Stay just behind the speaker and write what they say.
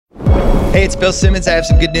Hey, it's Bill Simmons. I have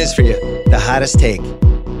some good news for you. The hottest take.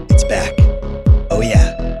 It's back. Oh,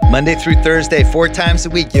 yeah. Monday through Thursday, 4 times a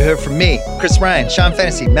week, you hear from me, Chris Ryan, Sean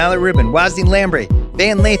Fennessy, Mallory Rubin, Wazny Lambre,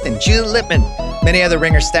 Van Lathan, Julie Lippman, many other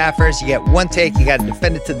Ringer staffers. You get one take. You got to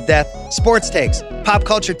defend it to the death. Sports takes, pop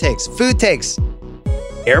culture takes, food takes,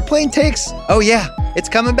 airplane takes. Oh, yeah. It's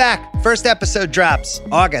coming back. First episode drops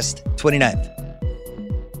August 29th.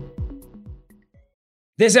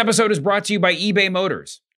 This episode is brought to you by eBay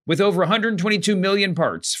Motors. With over 122 million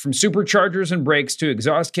parts, from superchargers and brakes to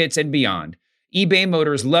exhaust kits and beyond, eBay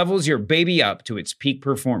Motors levels your baby up to its peak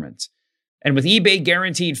performance. And with eBay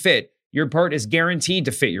Guaranteed Fit, your part is guaranteed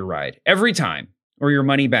to fit your ride every time, or your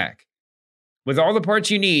money back. With all the parts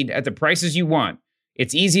you need at the prices you want,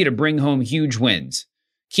 it's easy to bring home huge wins.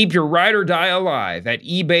 Keep your ride or die alive at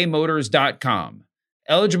ebaymotors.com.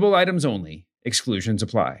 Eligible items only. Exclusions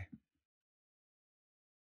apply.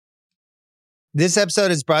 This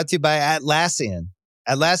episode is brought to you by Atlassian.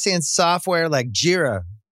 Atlassian software like Jira,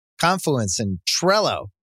 Confluence, and Trello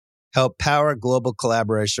help power global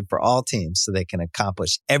collaboration for all teams so they can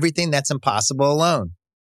accomplish everything that's impossible alone.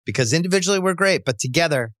 Because individually we're great, but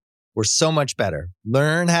together we're so much better.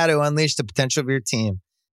 Learn how to unleash the potential of your team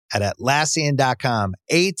at Atlassian.com.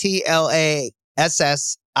 Atlassian.com.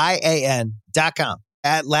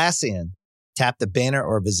 Atlassian. Tap the banner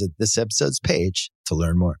or visit this episode's page to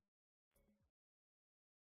learn more.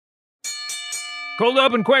 Cold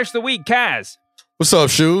open question of the week, Kaz. What's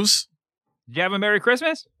up, Shoes? Did you have a Merry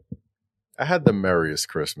Christmas? I had the merriest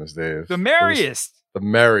Christmas, Dave. The merriest? The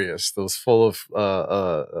merriest. It was full of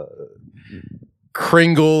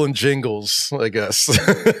Kringle and jingles, I guess.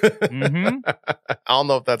 Mm-hmm. I don't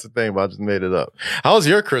know if that's a thing, but I just made it up. How was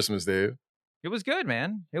your Christmas, Dave? It was good,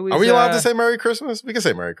 man. It was. Are we allowed to say Merry Christmas? We can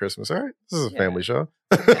say Merry Christmas, all right? This is a family show.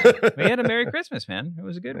 We had a Merry Christmas, man. It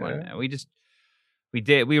was a good one. Man.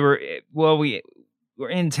 We were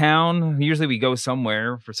in town. Usually we go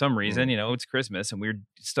somewhere for some reason, you know, it's Christmas and we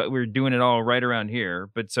were doing it all right around here.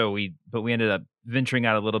 But we ended up venturing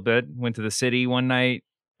out a little bit, went to the city one night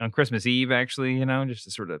on Christmas Eve, actually, you know, just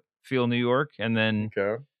to sort of feel New York. And then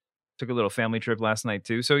took a little family trip last night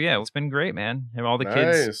too. So yeah, it's been great, man. And all the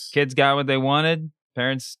kids got what they wanted.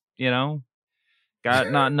 Parents, you know, got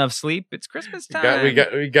not enough sleep. It's Christmas time.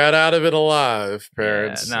 We got out of it alive,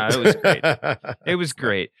 parents. Yeah, no, it was great. It was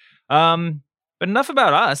great. But enough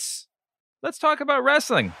about us. Let's talk about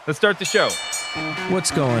wrestling. Let's start the show. What's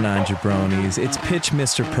going on, jabronis? It's Pitch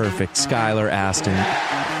Mr. Perfect, Skylar Aston.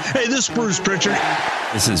 Hey, this is Bruce Pritchard.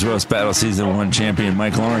 This is Roast Battle Season 1 champion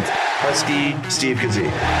Mike Lawrence. Husky Steve Kazee.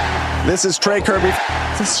 This is Trey Kirby.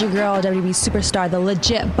 This is your girl, WWE superstar, the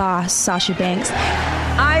legit boss, Sasha Banks.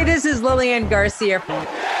 Hi, this is Lillian Garcia.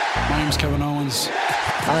 My name's Kevin Owens.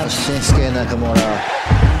 I'm Shinsuke Nakamura.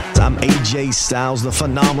 I'm AJ Styles, the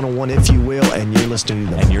phenomenal one, if you will, and you're listening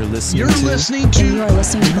to them. And you're listening to The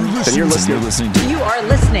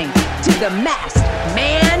Masked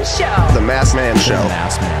Man Show. The Masked Man Show.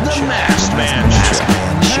 The Masked Man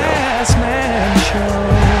Show.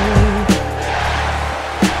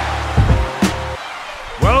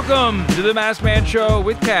 Welcome to the Masked Man Show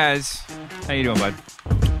with Kaz. How you doing, bud?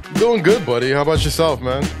 Doing good, buddy. How about yourself,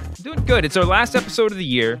 man? Doing good. It's our last episode of the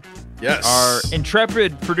year. Yes. Our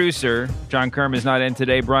intrepid producer, John Kerm, is not in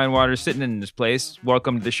today. Brian Waters sitting in his place.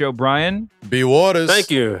 Welcome to the show, Brian. B. Waters. Thank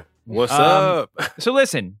you. What's up? So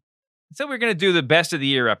listen, so we're going to do the best of the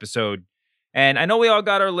year episode. And I know we all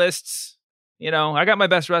got our lists. You know, I got my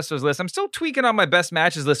best wrestlers list. I'm still tweaking on my best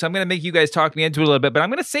matches list. So I'm going to make you guys talk me into it a little bit, but I'm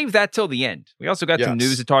going to save that till the end. We also got some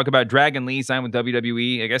news to talk about. Dragon Lee signed with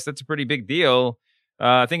WWE. I guess that's a pretty big deal.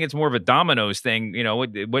 I think it's more of a dominoes thing, you know,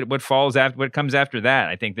 what falls after, what comes after that,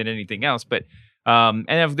 I think, than anything else. But and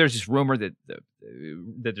if there's this rumor that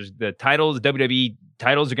there's the WWE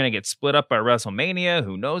titles are going to get split up by WrestleMania.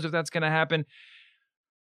 Who knows if that's going to happen?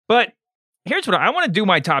 But here's what I want to do: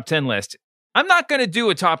 my top 10 list. I'm not going to do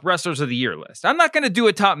a top wrestlers of the year list. I'm not going to do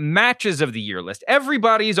a top matches of the year list.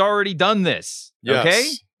 Everybody's already done this.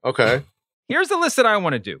 Yes. Okay. Here's the list that I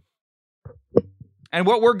want to do, and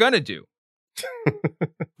what we're going to do.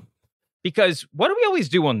 Because what do we always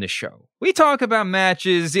do on this show? We talk about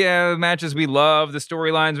matches, matches we love, the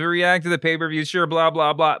storylines, we react to the pay-per-views, sure, blah,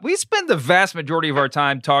 blah, blah. We spend the vast majority of our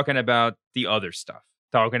time talking about the other stuff,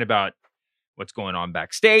 talking about what's going on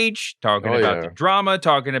backstage, talking about the drama,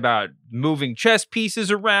 talking about moving chess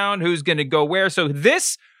pieces around, who's going to go where. So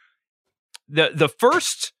this, the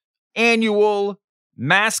first annual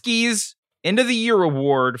Maskie's End of the Year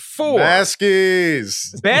Award for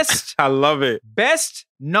Maskies. Best I love it. Best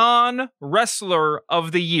non-wrestler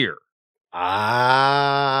of the year.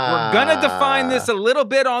 We're going to define this a little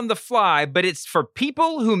bit on the fly, but it's for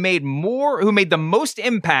people who made the most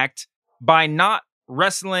impact by not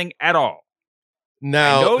wrestling at all.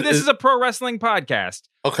 Now, I know this is a pro wrestling podcast.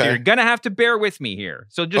 Okay. So you're going to have to bear with me here.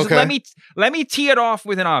 So just let me tee it off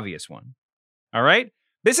with an obvious one. All right?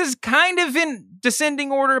 This is kind of in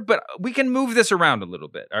descending order, but we can move this around a little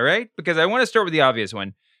bit, all right? Because I want to start with the obvious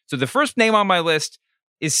one. So the first name on my list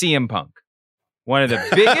is CM Punk. One of the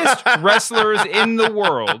biggest wrestlers in the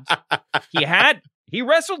world. He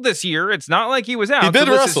wrestled this year. It's not like he was out. He did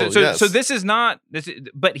wrestle. So this is not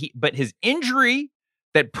but his injury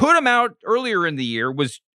that put him out earlier in the year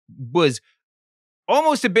was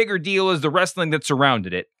almost a bigger deal as the wrestling that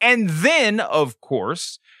surrounded it. And then, of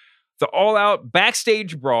course, the all-out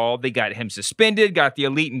backstage brawl. They got him suspended, got the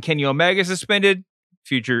Elite and Kenny Omega suspended.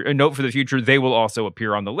 A note for the future, they will also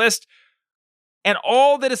appear on the list. And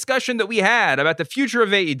all the discussion that we had about the future of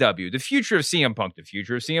AEW, the future of CM Punk, the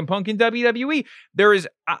future of CM Punk in WWE,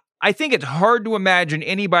 I think it's hard to imagine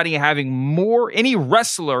any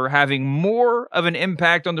wrestler having more of an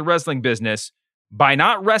impact on the wrestling business by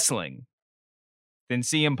not wrestling than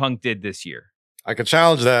CM Punk did this year. I can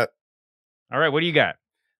challenge that. All right, what do you got?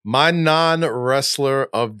 My non-wrestler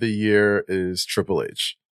of the year is Triple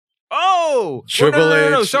H. Oh, Triple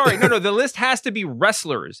H. No, sorry. No, the list has to be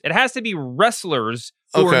wrestlers. It has to be wrestlers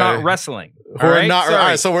who are not wrestling. All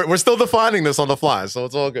right, so we're still defining this on the fly, so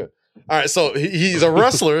it's all good. All right, so he's a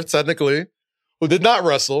wrestler, technically, who did not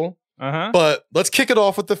wrestle. But let's kick it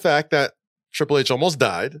off with the fact that Triple H almost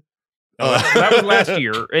died. That was last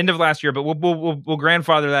year, end of last year, but we'll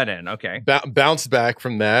grandfather that in. Okay. Bounced back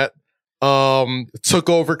from that. Took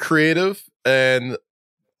over creative and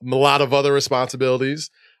a lot of other responsibilities.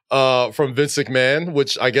 From Vince McMahon,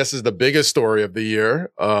 which I guess is the biggest story of the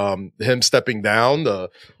year. Him stepping down, the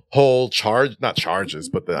whole not charges,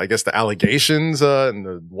 but I guess the allegations in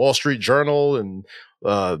the Wall Street Journal and,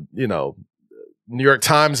 New York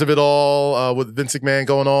Times of it all with Vince McMahon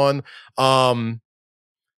going on.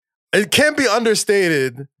 It can't be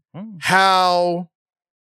understated how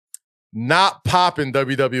not popping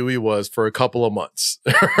WWE was for a couple of months,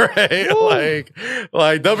 right?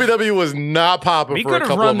 Like WWE was not popping for a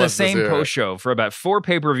couple of months. We could have run the same post show for about 4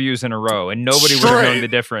 pay-per-views in a row, and nobody would have known the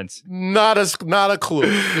difference. Not a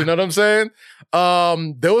clue. You know what I'm saying?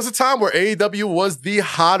 There was a time where AEW was the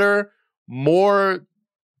hotter, more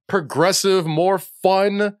progressive, more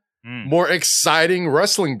fun, more exciting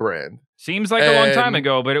wrestling brand. Seems like a long time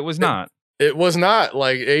ago, but it was not. It was not.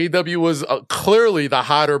 Like AEW was clearly the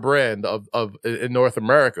hotter brand in North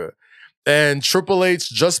America. And Triple H,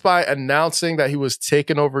 just by announcing that he was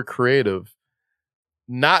taking over creative,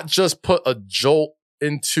 not just put a jolt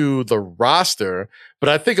into the roster, but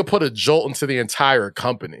I think it put a jolt into the entire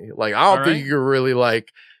company. Like, I don't think you can really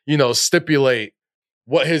stipulate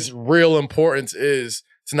what his real importance is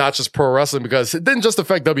to not just pro wrestling, because it didn't just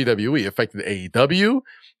affect WWE, it affected AEW.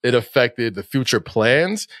 It affected the future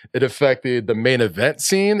plans. It affected the main event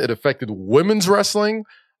scene. It affected women's wrestling.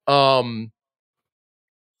 It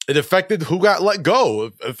affected who got let go.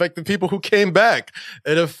 It affected people who came back.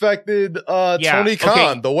 It affected Tony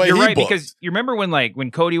Khan, the way you're he right, booked. Because you remember when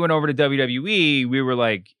Cody went over to WWE, we were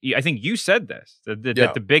like, I think you said this, that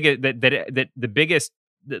the biggest,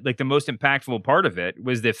 the most impactful part of it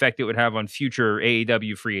was the effect it would have on future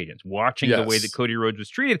AEW free agents, watching the way that Cody Rhodes was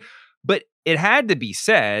treated. But it had to be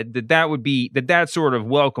said that sort of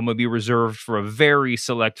welcome would be reserved for a very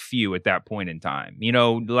select few at that point in time.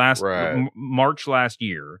 March last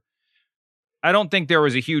year, I don't think there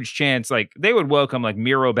was a huge chance they would welcome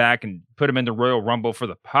Miro back and put him in the Royal Rumble for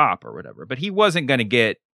the pop or whatever. But he wasn't going to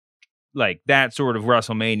get that sort of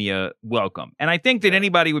WrestleMania welcome. And I think that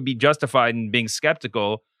anybody would be justified in being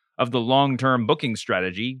skeptical of the long-term booking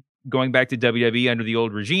strategy going back to WWE under the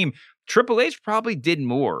old regime. Triple H probably did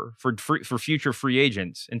more for future free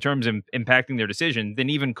agents in terms of impacting their decision than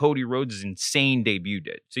even Cody Rhodes' insane debut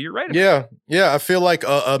did. So you're right. Yeah. I feel like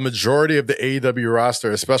a majority of the AEW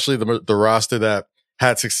roster, especially the roster that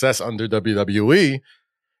had success under WWE,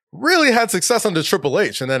 really had success under Triple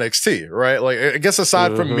H and NXT, right? I guess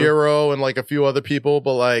aside from Miro and a few other people,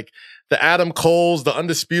 but the Adam Coles, the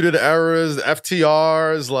Undisputed Eras, the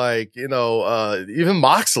FTRs, even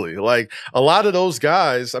Moxley, a lot of those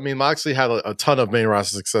guys. I mean, Moxley had a ton of main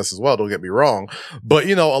roster success as well, don't get me wrong. But,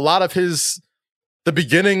 a lot of the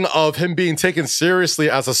beginning of him being taken seriously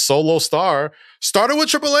as a solo star started with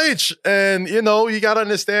Triple H. And, you got to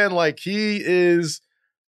understand, he is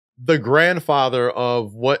the grandfather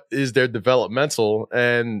of what is their developmental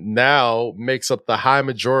and now makes up the high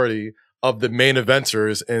majority of the main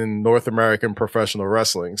eventers in North American professional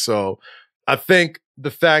wrestling. So I think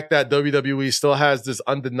the fact that WWE still has this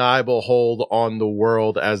undeniable hold on the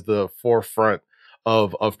world as the forefront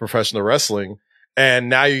of professional wrestling. And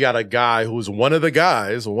now you got a guy who's one of the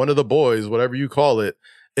guys, one of the boys, whatever you call it,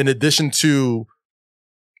 in addition to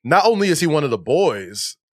not only is he one of the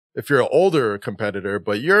boys, if you're an older competitor,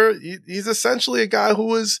 but he's essentially a guy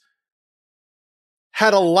who has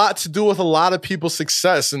had a lot to do with a lot of people's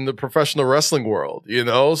success in the professional wrestling world, you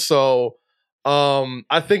know? So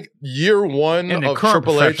I think year one in the of current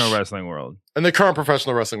Triple H professional wrestling world. In the current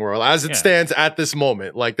professional wrestling world, as it stands at this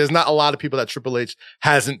moment, like there's not a lot of people that Triple H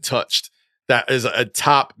hasn't touched that is a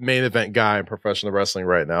top main event guy in professional wrestling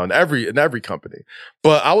right now in every company.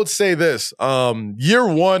 But I would say this, year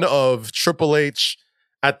one of Triple H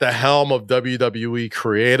at the helm of WWE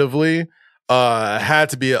creatively had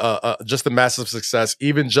to be just a massive success,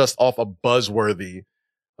 even just off a buzzworthy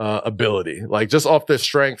ability, like just off their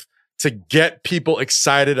strength to get people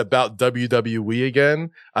excited about WWE again.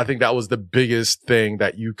 I think that was the biggest thing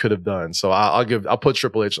that you could have done. So I'll put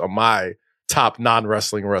Triple H on my top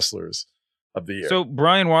non-wrestling wrestlers of the year. So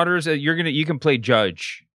Brian Waters, you can play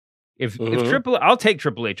judge. If I'll take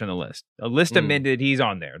Triple H on the list. A list amended, he's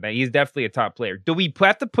on there. That he's definitely a top player. Do we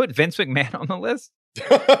have to put Vince McMahon on the list?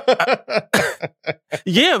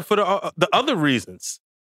 Yeah, for the other reasons.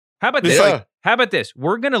 How about this? How about this?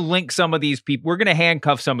 We're gonna link some of these people. We're gonna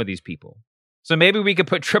handcuff some of these people. So maybe we could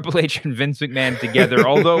put Triple H and Vince McMahon together.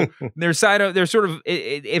 Although they're sort of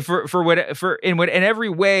in every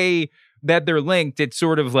way that they're linked, it's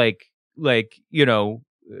sort of like you know,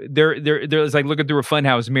 they're it's like looking through a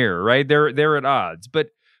funhouse mirror, right? They're at odds.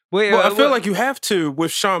 But I feel like you have to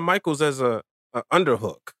with Shawn Michaels as a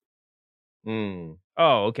underhook.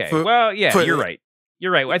 Oh, okay. You're right.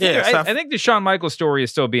 You're right. I think the Shawn Michaels story is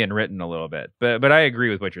still being written a little bit, but I agree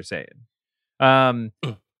with what you're saying. All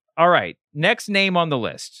right. Next name on the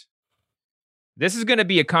list. This is going to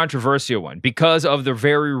be a controversial one because of the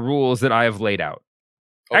very rules that I have laid out.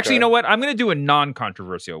 Okay. Actually, you know what? I'm going to do a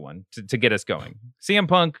non-controversial one to get us going. CM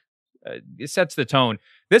Punk it sets the tone.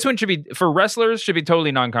 This one should be, for wrestlers, should be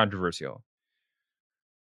totally non-controversial.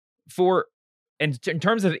 In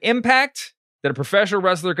terms of impact that a professional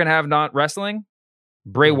wrestler can have not wrestling,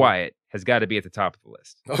 Bray Wyatt has got to be at the top of the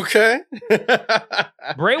list. Okay.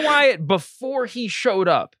 Bray Wyatt, before he showed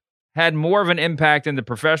up, had more of an impact in the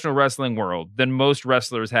professional wrestling world than most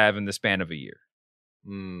wrestlers have in the span of a year.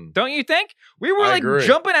 Don't you think? We were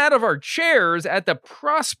jumping out of our chairs at the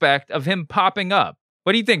prospect of him popping up.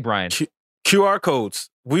 What do you think, Brian? QR codes.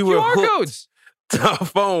 We were hooked to our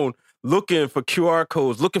phone looking for QR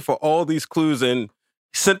codes, looking for all these clues, and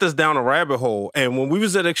sent us down a rabbit hole. And when we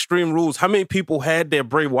was at Extreme Rules, how many people had their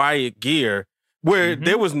Bray Wyatt gear where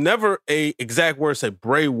there was never a exact word said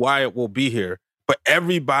Bray Wyatt will be here, but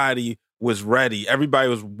everybody was ready. Everybody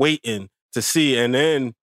was waiting to see. And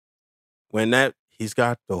then when he's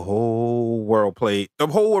got the whole world played, the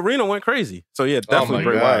whole arena went crazy. So yeah, definitely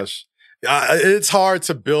Bray Wyatt. It's hard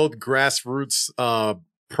to build grassroots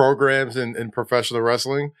programs in professional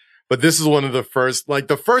wrestling, but this is one of the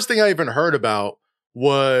first thing I even heard about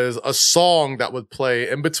was a song that would play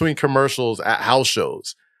in between commercials at house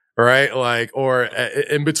shows, right? Like, or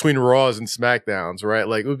in between Raws and SmackDowns, right?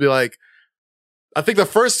 Like, it would be like, I think the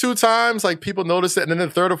first two times, like, people noticed it, and then the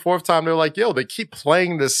third or fourth time, they're like, yo, they keep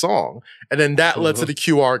playing this song. And then that led to the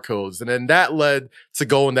QR codes, and then that led to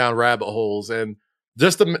going down rabbit holes, and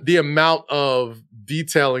just the amount of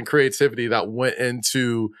detail and creativity that went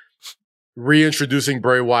into reintroducing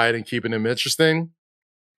Bray Wyatt and keeping him interesting.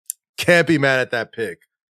 Can't be mad at that pick,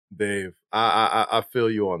 Dave. I feel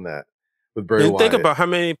you on that with Bray Wyatt. Think about how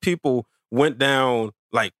many people went down,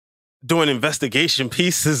 like, doing investigation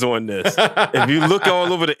pieces on this. If you look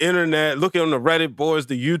all over the internet, looking on the Reddit boards,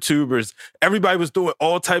 the YouTubers, everybody was doing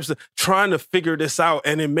all types of trying to figure this out,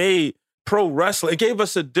 and it made pro wrestling. It gave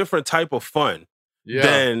us a different type of fun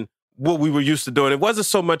than what we were used to doing. It wasn't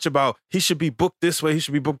so much about he should be booked this way, he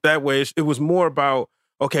should be booked that way. It was more about,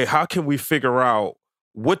 okay, how can we figure out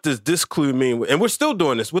what does this clue mean? And we're still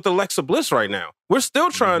doing this with Alexa Bliss right now. We're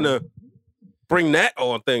still trying to bring that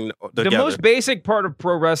thing together. The most basic part of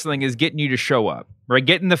pro wrestling is getting you to show up, right?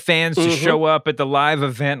 Getting the fans to show up at the live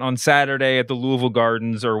event on Saturday at the Louisville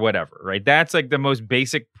Gardens or whatever, right? That's like the most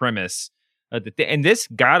basic premise. And this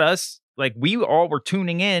got us, like, we all were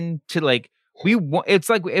tuning in to, like, it's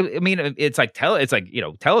like, I mean, it's like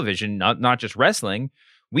television, not just wrestling.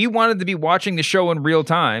 We wanted to be watching the show in real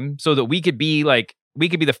time so that we could be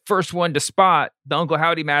the first one to spot the Uncle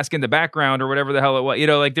Howdy mask in the background or whatever the hell it was. You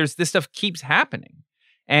know, like, this stuff keeps happening.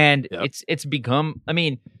 And it's become, I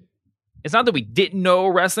mean, it's not that we didn't know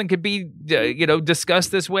wrestling could be,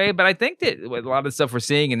 discussed this way, but I think that a lot of the stuff we're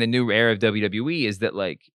seeing in the new era of WWE is that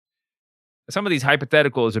like some of these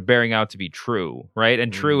hypotheticals are bearing out to be true, right?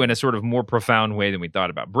 And true in a sort of more profound way than we thought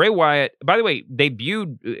about. Bray Wyatt, by the way,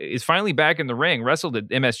 is finally back in the ring, wrestled at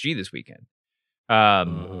MSG this weekend.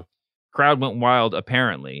 Crowd went wild,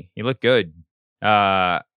 apparently. He looked good.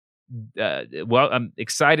 Well, I'm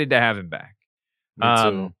excited to have him back.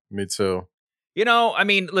 Me too. I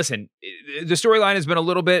mean, listen, the storyline has been a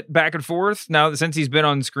little bit back and forth now since he's been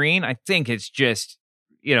on screen. I think it's just,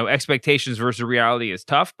 expectations versus reality is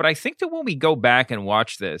tough. But I think that when we go back and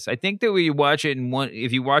watch this, I think that we watch it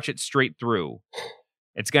if you watch it straight through,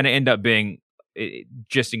 it's going to end up being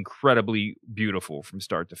just incredibly beautiful from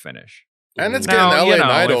start to finish. And it's getting LA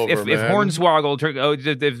Night over, if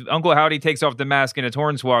Hornswoggle, if Uncle Howdy takes off the mask and it's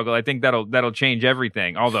Hornswoggle, I think that'll change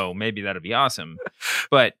everything. Although maybe that'd be awesome.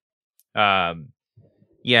 But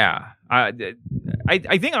yeah, I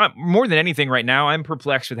think more than anything right now, I'm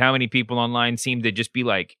perplexed with how many people online seem to just be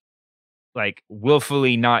like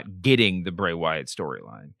willfully not getting the Bray Wyatt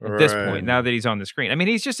storyline at this point. Now that he's on the screen, I mean,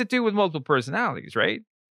 he's just a dude with multiple personalities, right?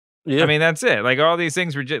 Yeah. I mean, that's it. Like all these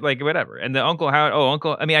things were just like whatever. And the Uncle Howdy,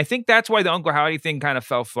 I mean, I think that's why the Uncle Howdy thing kind of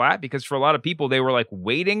fell flat, because for a lot of people, they were like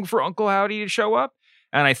waiting for Uncle Howdy to show up.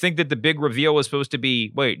 And I think that the big reveal was supposed to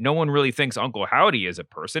be, wait, no one really thinks Uncle Howdy is a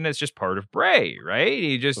person. It's just part of Bray, right?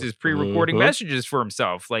 He just is pre-recording messages for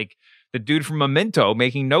himself, like the dude from Memento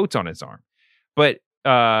making notes on his arm. But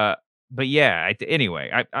yeah,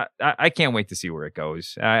 anyway, I can't wait to see where it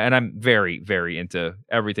goes. And I'm very, very into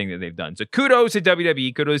everything that they've done. So kudos to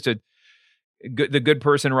WWE, kudos to the good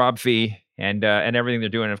person, Rob Fee, and everything they're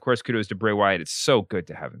doing. And of course, kudos to Bray Wyatt. It's so good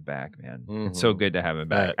to have him back, man. It's so good to have him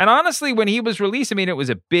back. And honestly, when he was released, I mean, it was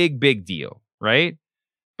a big, big deal, right?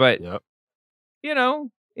 But,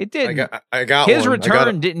 it didn't. I got his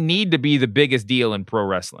return didn't need to be the biggest deal in pro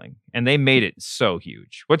wrestling. And they made it so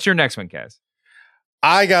huge. What's your next one, Kaz?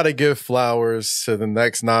 I got to give flowers to the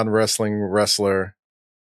next non-wrestling wrestler.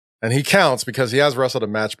 And he counts because he has wrestled a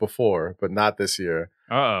match before, but not this year.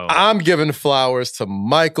 Uh-oh. I'm giving flowers to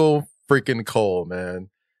Michael freaking Cole, man.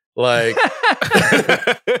 Like,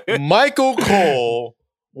 Michael Cole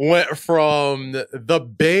went from the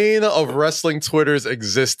bane of wrestling Twitter's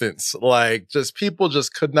existence. Like, just people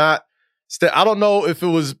just could not stay. I don't know if it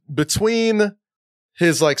was between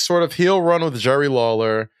his, like, sort of heel run with Jerry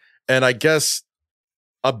Lawler and I guess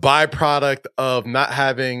a byproduct of not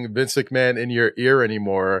having Vince McMahon in your ear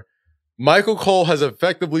anymore. Michael Cole has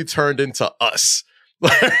effectively turned into us.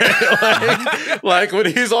 like when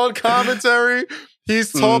he's on commentary,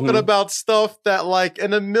 he's talking about stuff that like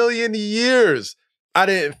in a million years, I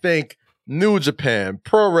didn't think New Japan,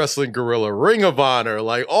 Pro Wrestling Guerrilla, Ring of Honor,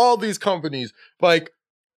 like all these companies, like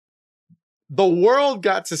the world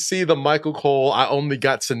got to see the Michael Cole I only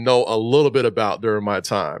got to know a little bit about during my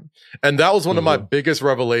time. And that was one of my biggest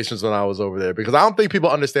revelations when I was over there, because I don't think people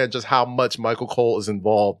understand just how much Michael Cole is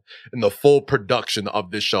involved in the full production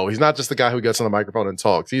of this show. He's not just the guy who gets on the microphone and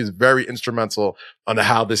talks. He is very instrumental on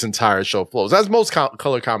how this entire show flows, as most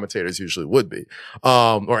color commentators usually would be,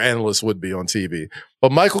 or analysts would be on TV.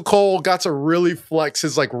 But Michael Cole got to really flex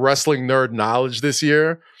his like wrestling nerd knowledge this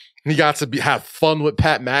year. He got to have fun with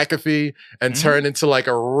Pat McAfee and turn into like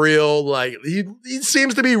a real, like, he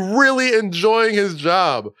seems to be really enjoying his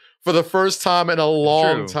job for the first time in a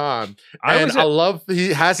long time. I love, he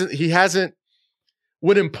hasn't,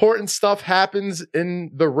 when important stuff happens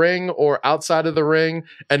in the ring or outside of the ring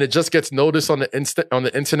and it just gets noticed on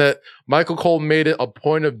the internet, Michael Cole made it a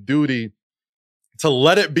point of duty to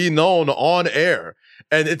let it be known on air.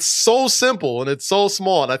 And it's so simple and it's so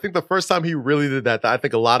small. And I think the first time he really did that I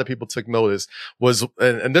think a lot of people took notice was,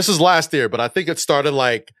 and this was last year, but I think it started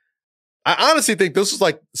like, I honestly think this was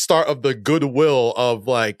like start of the goodwill of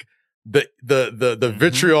like the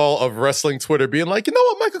vitriol of wrestling Twitter being like, you know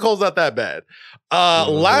what, Michael Cole's not that bad.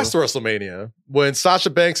 Last WrestleMania, when Sasha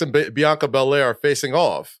Banks and Bianca Belair are facing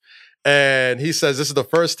off, and he says this is the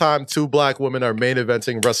first time two black women are main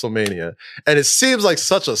eventing WrestleMania. And it seems like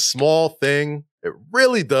such a small thing. It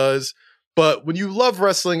really does. But when you love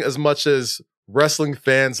wrestling as much as wrestling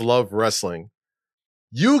fans love wrestling,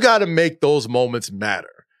 you got to make those moments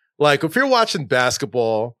matter. Like if you're watching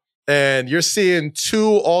basketball and you're seeing two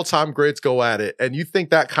all-time greats go at it, and you think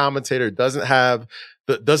that commentator doesn't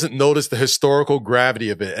notice the historical gravity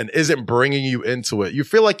of it and isn't bringing you into it, you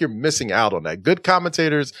feel like you're missing out on that. Good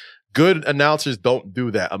commentators, good announcers don't do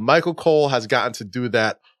that. And Michael Cole has gotten to do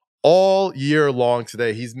that all year long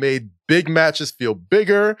today. He's made big matches feel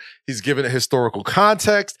bigger. He's given it historical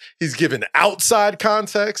context. He's given outside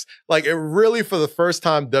context. Like it really, for the first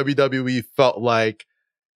time, WWE felt like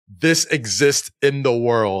this exists in the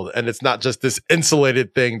world, and it's not just this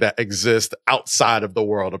insulated thing that exists outside of the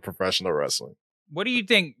world of professional wrestling. What do you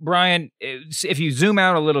think, Brian? If you zoom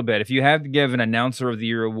out a little bit, if you have to give an Announcer of the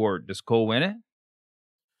Year award, does Cole win it?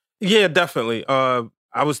 Yeah, definitely.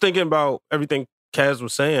 I was thinking about everything Kaz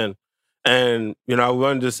was saying, and I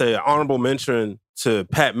wanted to say an honorable mention to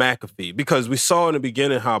Pat McAfee, because we saw in the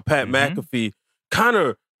beginning how Pat McAfee kind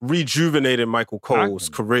of rejuvenated Michael Cole's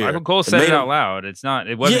career. Michael Cole said it out loud. It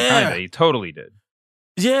wasn't kind of. He totally did.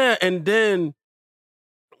 Yeah, and then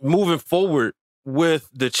moving forward with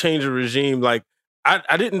the change of regime, like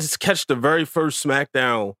I didn't catch the very first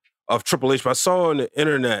SmackDown of Triple H, but I saw on the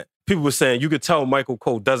internet people were saying you could tell Michael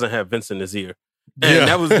Cole doesn't have Vince in his ear. And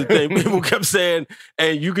that was the thing people kept saying.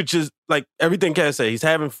 And you could just, like everything Cass said, he's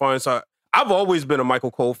having fun. So I've always been a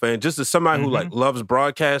Michael Cole fan, just as somebody who like loves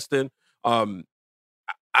broadcasting. He's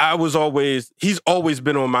always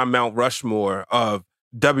been on my Mount Rushmore of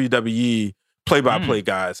WWE play-by-play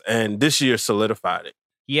guys. And this year solidified it.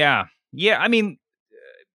 Yeah. I mean,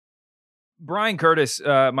 Brian Curtis,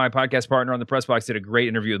 my podcast partner on the Press Box, did a great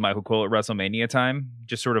interview with Michael Cole at WrestleMania time.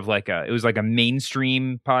 Just sort of like it was like a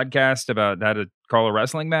mainstream podcast about how to call a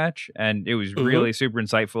wrestling match, and it was really super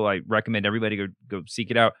insightful. I recommend everybody go seek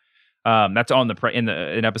it out. That's on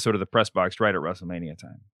an episode of the Press Box right at WrestleMania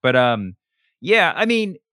time. But yeah, I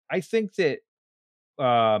mean, I think that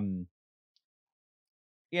the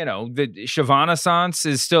Shavana-sans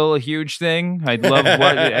is still a huge thing. I love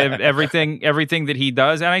everything that he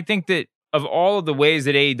does, and I think that of all of the ways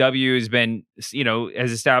that AEW has been,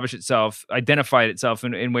 has established itself, identified itself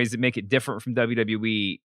in ways that make it different from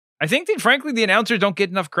WWE, I think that, frankly, the announcers don't get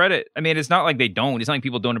enough credit. I mean, it's not like they don't. It's not like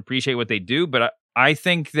people don't appreciate what they do, but I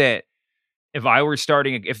think that if I were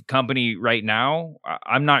starting a company right now,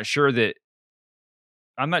 I'm not sure that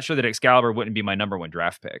Excalibur wouldn't be my number one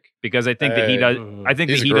draft pick, because I think that he does. I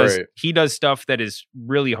think that he does stuff that is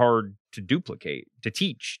really hard to duplicate, to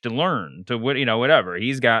teach, to learn, to whatever.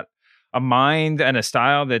 He's got a mind and a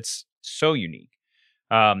style that's so unique.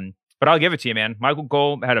 But I'll give it to you, man. Michael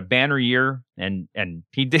Cole had a banner year, and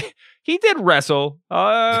he did wrestle. He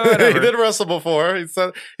did wrestle before.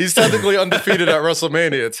 He's technically undefeated at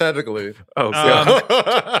WrestleMania. Technically. Oh,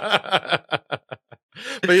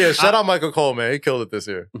 but yeah, shout out Michael Cole, man. He killed it this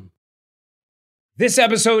year. This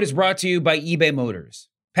episode is brought to you by eBay Motors.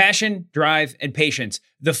 Passion, drive, and patience.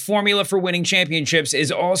 The formula for winning championships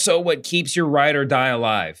is also what keeps your ride or die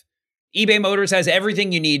alive. eBay Motors has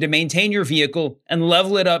everything you need to maintain your vehicle and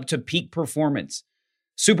level it up to peak performance.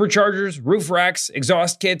 Superchargers, roof racks,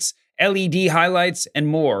 exhaust kits, LED highlights, and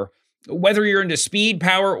more. Whether you're into speed,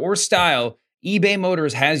 power, or style, eBay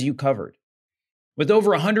Motors has you covered. With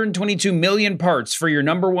over 122 million parts for your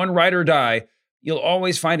number one ride or die, you'll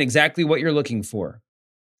always find exactly what you're looking for.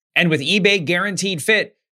 And with eBay Guaranteed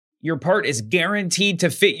Fit, your part is guaranteed to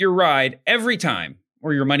fit your ride every time,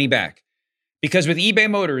 or your money back. Because with eBay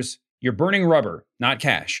Motors, you're burning rubber, not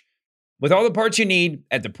cash. With all the parts you need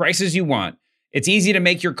at the prices you want, it's easy to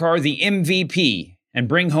make your car the MVP and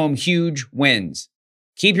bring home huge wins.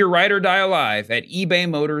 Keep your ride or die alive at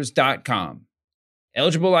ebaymotors.com.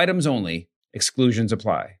 Eligible items only. Exclusions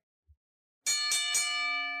apply.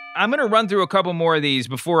 I'm going to run through a couple more of these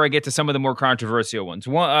before I get to some of the more controversial ones.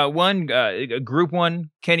 One Group 1,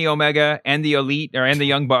 Kenny Omega and the Elite, and the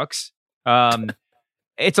Young Bucks.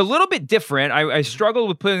 It's a little bit different. I struggled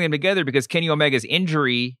with putting them together because Kenny Omega's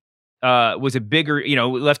injury was a bigger,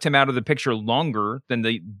 left him out of the picture longer than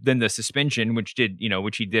the suspension, which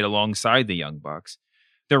he did alongside the Young Bucks.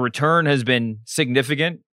 The return has been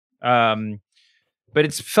significant, but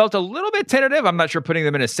it's felt a little bit tentative. I'm not sure putting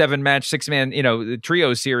them in a 7-match, 6-man, the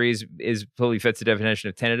trio series fully fits the definition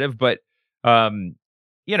of tentative. But them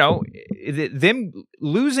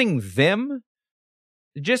losing them,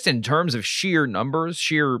 just in terms of sheer numbers,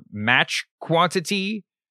 sheer match quantity,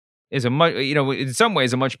 is in some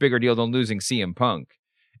ways a much bigger deal than losing CM Punk.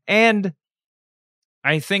 And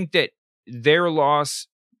I think that their loss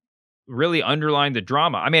really underlined the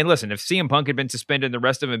drama. I mean, listen, if CM Punk had been suspended and the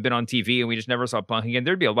rest of them had been on TV and we just never saw Punk again,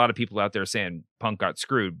 there'd be a lot of people out there saying Punk got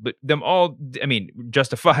screwed. But them all, I mean,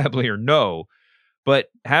 justifiably or no, but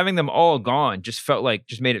having them all gone just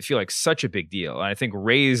made it feel like such a big deal. And I think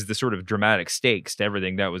raised the sort of dramatic stakes to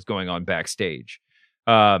everything that was going on backstage.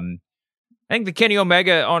 I think the Kenny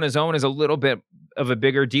Omega on his own is a little bit of a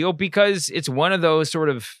bigger deal because it's one of those sort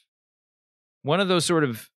of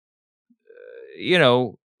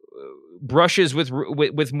brushes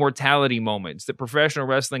with mortality moments that professional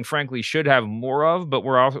wrestling, frankly, should have more of, but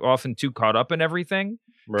we're often too caught up in everything.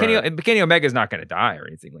 Right. Kenny Omega's not going to die or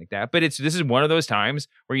anything like that, but this is one of those times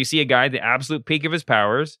where you see a guy at the absolute peak of his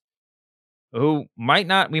powers who we might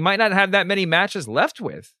not have that many matches left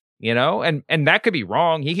with, and that could be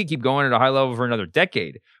wrong. He could keep going at a high level for another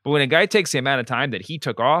decade. But when a guy takes the amount of time that he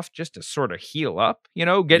took off just to sort of heal up,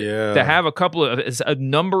 to have a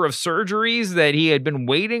number of surgeries that he had been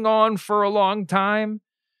waiting on for a long time,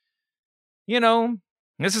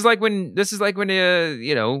 this is like when this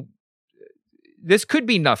could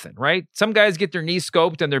be nothing, right? Some guys get their knees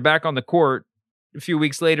scoped and they're back on the court a few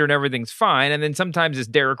weeks later and everything's fine. And then sometimes it's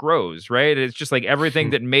Derrick Rose, right? It's just like everything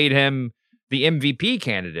that made him the MVP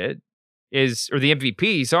candidate is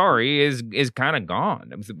kind of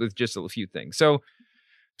gone with just a few things. So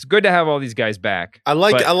it's good to have all these guys back. I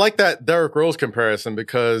like that Derrick Rose comparison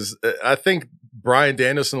because I think Bryan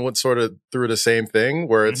Danielson went sort of through the same thing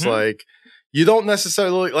where it's like, you don't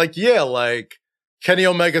necessarily like Kenny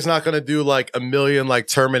Omega's not going to do like a million like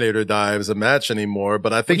Terminator dives a match anymore,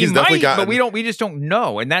 but I think he's definitely gotten. But we just don't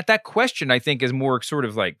know, and that question I think is more sort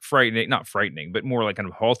of like not frightening, but more like kind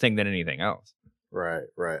of halting than anything else. Right.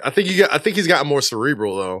 I think he's gotten more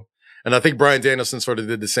cerebral though, and I think Bryan Danielson sort of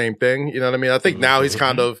did the same thing. You know what I mean? I think now he's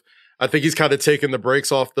kind of taken the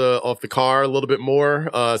brakes off the car a little bit more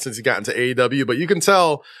since he got into AEW. But you can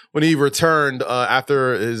tell when he returned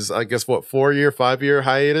after his, I guess, 5-year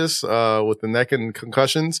hiatus with the neck and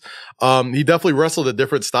concussions, he definitely wrestled a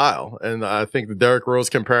different style. And I think the Derrick Rose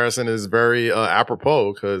comparison is very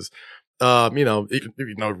apropos because,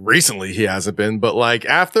 recently he hasn't been, but like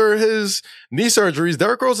after his knee surgeries,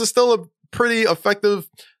 Derrick Rose is still a pretty effective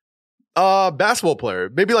basketball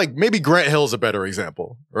player. Maybe Grant Hill's a better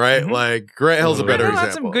example, right? Like Grant Hill's a better example.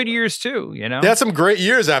 Had some good years too, He had some great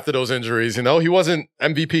years after those injuries, He wasn't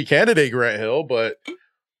MVP candidate Grant Hill, but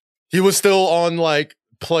he was still on like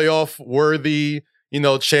playoff worthy,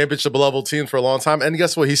 championship level teams for a long time. And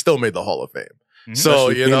guess what? He still made the Hall of Fame. So,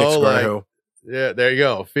 yeah, there you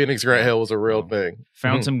go. Phoenix Grant Hill was a real thing.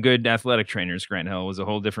 Found some good athletic trainers. Grant Hill was a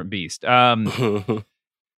whole different beast.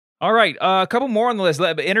 All right, a couple more on the list.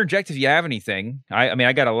 Interject if you have anything.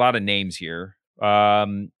 I got a lot of names here.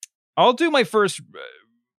 I'll do my first.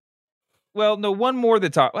 One more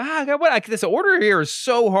that's top. This order here is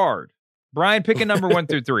so hard. Brian, pick a number 1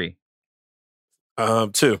 through 3.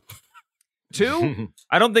 2. 2?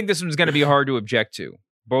 I don't think this one's going to be hard to object to.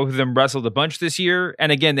 Both of them wrestled a bunch this year.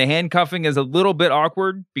 And again, the handcuffing is a little bit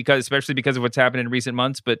awkward especially because of what's happened in recent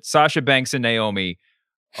months. But Sasha Banks and Naomi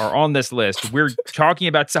are on this list. We're talking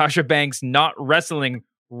about Sasha Banks not wrestling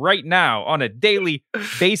right now on a daily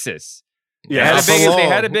basis. Yeah, they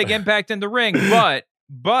had a big impact in the ring,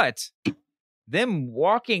 but them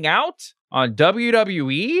walking out on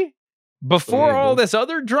WWE before all this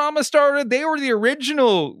other drama started, they were the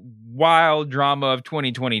original wild drama of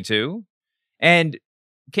 2022 and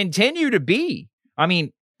continue to be. I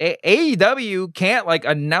mean, AEW can't like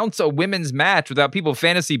announce a women's match without people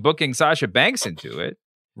fantasy booking Sasha Banks into it.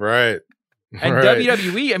 Right. And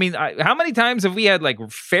WWE, I mean, how many times have we had like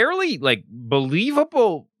fairly like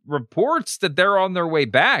believable reports that they're on their way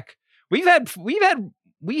back? We had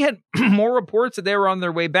more reports that they were on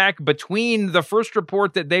their way back between the first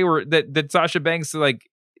report that they were that Sasha Banks had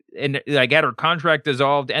her contract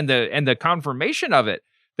dissolved and the confirmation of it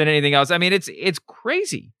than anything else. I mean, it's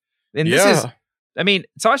crazy. And this is,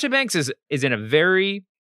 Sasha Banks is in a very.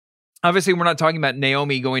 Obviously, we're not talking about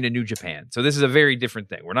Naomi going to New Japan. So this is a very different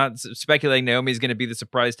thing. We're not speculating Naomi is going to be the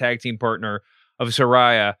surprise tag team partner of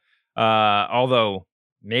Saraya, although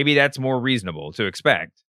maybe that's more reasonable to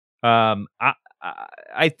expect. I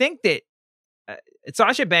think that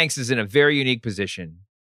Sasha Banks is in a very unique position.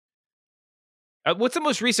 What's the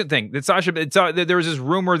most recent thing? That there was this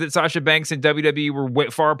rumor that Sasha Banks and WWE were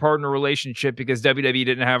far apart in a relationship because WWE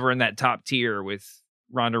didn't have her in that top tier with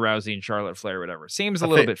Ronda Rousey and Charlotte Flair, whatever. Seems a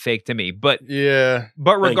little bit fake to me, but yeah.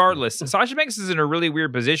 But regardless, Sasha Banks is in a really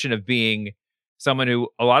weird position of being someone who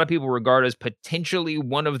a lot of people regard as potentially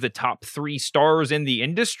one of the top 3 stars in the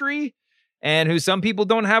industry, and who some people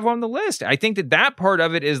don't have on the list. I think that part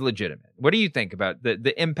of it is legitimate. What do you think about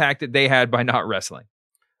the impact that they had by not wrestling?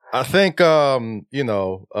 I think, I'll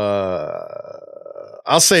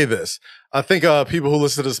say this. I think people who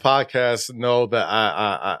listen to this podcast know that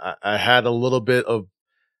I had a little bit of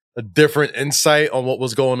a different insight on what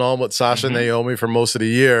was going on with Sasha and Naomi for most of the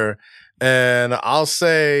year. And I'll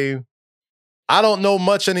say I don't know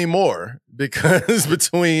much anymore because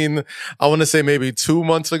between, I want to say maybe 2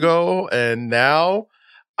 months ago and now,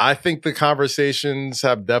 I think the conversations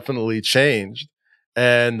have definitely changed.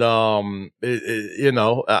 And, I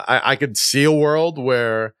could see a world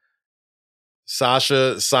where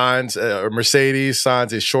Sasha signs or Mercedes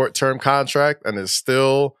signs a short-term contract and is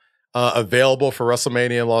still available for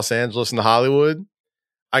WrestleMania in Los Angeles and Hollywood.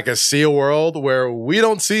 I can see a world where we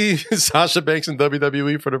don't see Sasha Banks in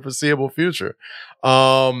WWE for the foreseeable future.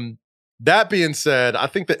 That being said, I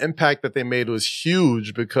think the impact that they made was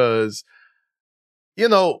huge because, you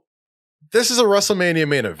know, this is a WrestleMania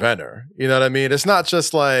main eventer. You know what I mean? It's not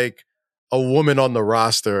just like a woman on the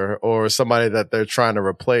roster or somebody that they're trying to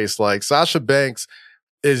replace. Like Sasha Banks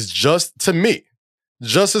is just, to me,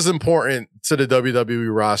 just as important to the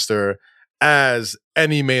WWE roster as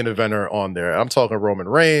any main eventer on there. I'm talking Roman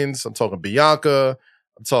Reigns. I'm talking Bianca.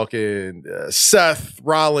 I'm talking Seth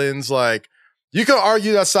Rollins. Like, you could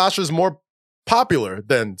argue that Sasha's more popular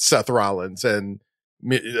than Seth Rollins and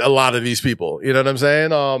a lot of these people. You know what I'm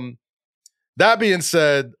saying? That being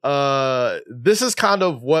said, this is kind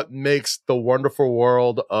of what makes the wonderful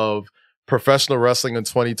world of professional wrestling in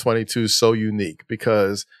 2022 so unique,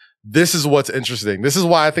 because this is what's interesting. This is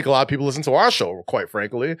why I think a lot of people listen to our show, quite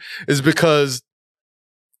frankly, is because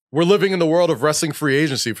we're living in the world of wrestling free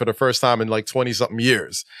agency for the first time in like 20-something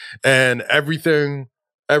years. And everything,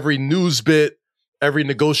 every news bit, every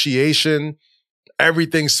negotiation,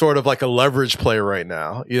 everything's sort of like a leverage play right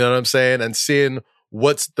now. You know what I'm saying? And seeing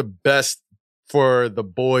what's the best for the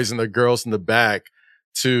boys and the girls in the back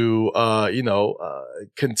to,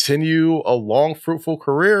 continue a long, fruitful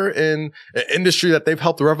career in an industry that they've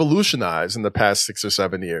helped revolutionize in the past 6 or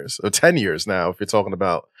 7 years, or 10 years now, if you're talking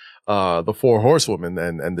about the Four Horsewomen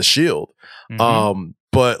and the Shield. Mm-hmm.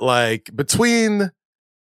 But like between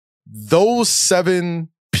those 7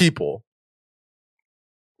 people,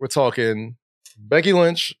 we're talking Becky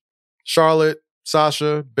Lynch, Charlotte,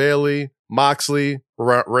 Sasha, Bayley, Moxley,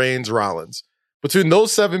 Reigns, Rollins. Between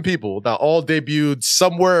those 7 people that all debuted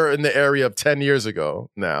somewhere in the area of 10 years ago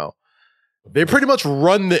now, they pretty much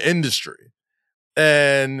run the industry.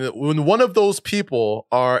 And when one of those people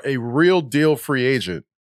are a real deal free agent,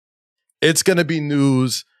 it's going to be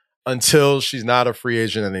news until she's not a free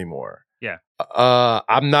agent anymore. Yeah.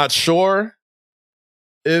 I'm not sure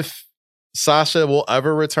if Sasha will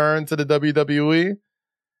ever return to the WWE,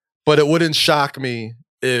 but it wouldn't shock me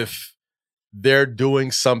if they're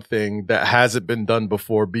doing something that hasn't been done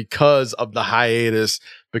before because of the hiatus,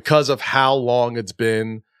 because of how long it's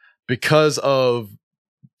been, because of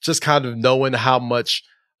just kind of knowing how much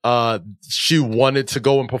she wanted to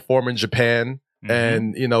go and perform in Japan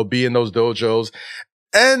and, you know, be in those dojos,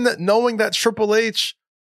 and knowing that Triple H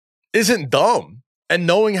isn't dumb, and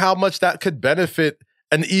knowing how much that could benefit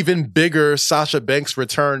an even bigger Sasha Banks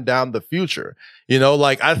return down the future. You know,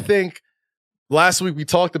 like, I think last week we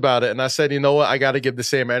talked about it and I said, you know what? I got to give the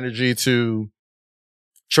same energy to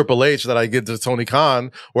Triple H that I give to Tony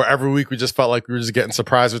Khan, where every week we just felt like we were just getting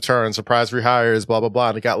surprise returns, surprise rehires, blah, blah, blah.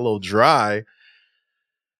 And it got a little dry.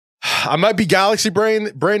 I might be galaxy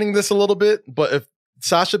braining this a little bit, but if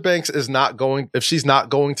Sasha Banks is not going, if she's not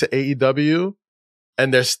going to AEW,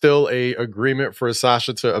 and there's still a agreement for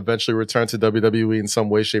Sasha to eventually return to WWE in some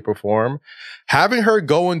way, shape, or form, having her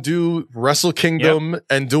go and do Wrestle Kingdom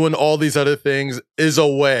and doing all these other things is a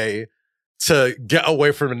way to get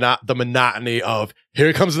away from the monotony of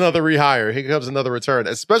here comes another rehire, here comes another return,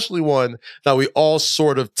 especially one that we all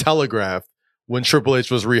sort of telegraphed when Triple H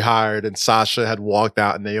was rehired and Sasha had walked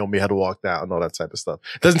out and Naomi had walked out and all that type of stuff.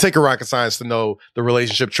 It doesn't take a rocket science to know the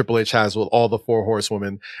relationship Triple H has with all the Four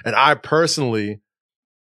Horsewomen. And I personally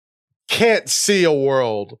can't see a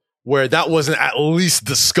world where that wasn't at least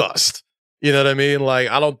discussed. You know what I mean? Like,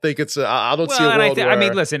 I don't think it's I don't see a world where... I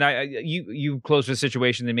mean, listen, you closer the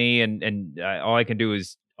situation than me, and all I can do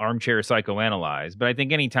is armchair psychoanalyze. But I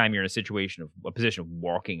think anytime you're in a position of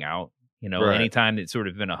walking out, you know, Right. anytime that's sort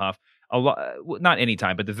of in a huff, not any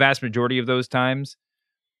time, but the vast majority of those times,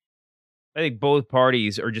 I think both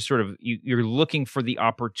parties are just sort of, you're looking for the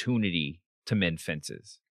opportunity to mend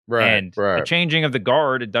fences. Right, and right. the changing of the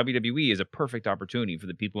guard at WWE is a perfect opportunity for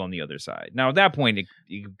the people on the other side. Now, at that point, it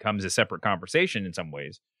becomes a separate conversation in some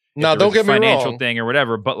ways. Now, don't get me wrong. Financial thing or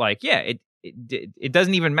whatever, but like, yeah, it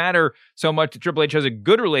doesn't even matter so much that Triple H has a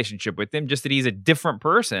good relationship with him, just that he's a different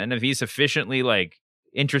person if he's sufficiently like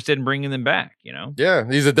interested in bringing them back, you know? Yeah,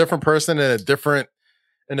 he's a different person in a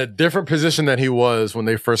different position than he was when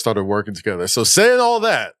they first started working together. So saying all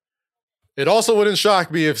that, it also wouldn't shock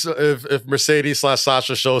me if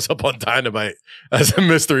Mercedes/Sasha shows up on Dynamite as a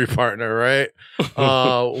mystery partner, right?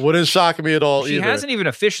 Wouldn't shock me at all. She either. hasn't even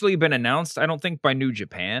officially been announced, I don't think, by New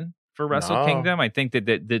Japan for Wrestle Kingdom. I think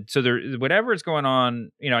that so there, whatever is going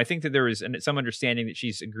on, you know, I think that there is some understanding that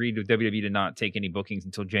she's agreed with WWE to not take any bookings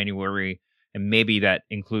until January, and maybe that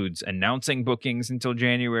includes announcing bookings until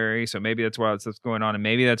January. So maybe that's why that's going on, and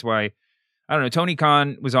maybe that's why. I don't know. Tony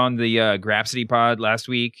Khan was on the Grapsity pod last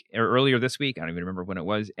week or earlier this week. I don't even remember when it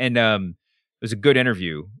was. And was a good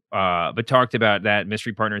interview, but talked about that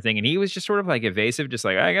mystery partner thing. And he was just sort of like evasive, just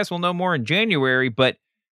like, I guess we'll know more in January. But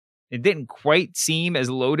it didn't quite seem as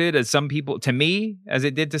loaded as some people, to me, as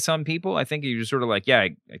it did to some people. I think he was sort of like, yeah,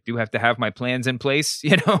 I do have to have my plans in place,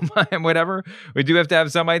 and whatever. We do have to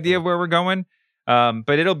have some idea of where we're going.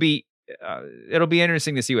 But it'll be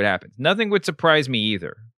interesting to see what happens. Nothing would surprise me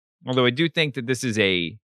either. Although I do think that this is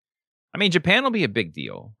Japan will be a big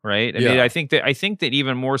deal, right? I mean, I think that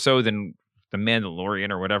even more so than the Mandalorian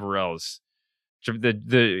or whatever else,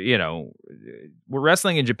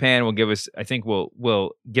 wrestling in Japan will give us, I think,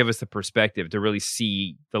 will give us the perspective to really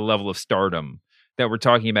see the level of stardom that we're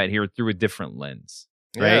talking about here through a different lens,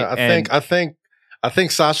 right? Yeah, I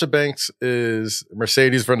think Sasha Banks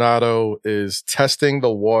Mercedes Varnado is testing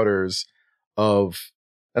the waters of,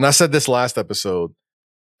 and I said this last episode,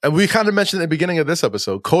 and we kind of mentioned at the beginning of this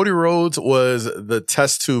episode, Cody Rhodes was the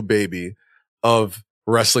test tube baby of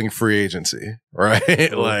wrestling free agency,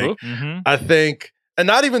 right? Like, I think, and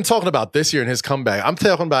not even talking about this year and his comeback, I'm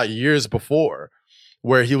talking about years before,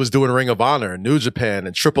 where he was doing Ring of Honor, New Japan,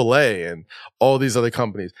 and AAA, and all these other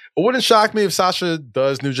companies. It wouldn't shock me if Sasha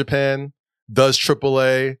does New Japan, does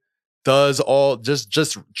AAA, does all,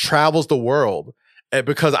 just travels the world. And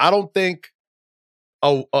because I don't think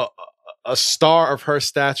a star of her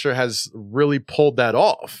stature has really pulled that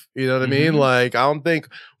off. You know what I mean? Like, I don't think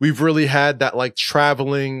we've really had that like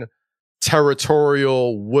traveling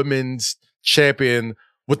territorial women's champion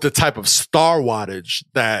with the type of star wattage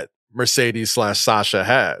that Mercedes/Sasha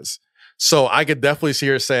has. So I could definitely see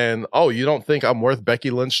her saying, oh, you don't think I'm worth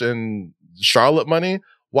Becky Lynch and Charlotte money?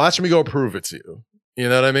 Watch me go prove it to you. You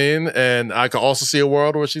know what I mean? And I could also see a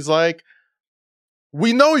world where she's like,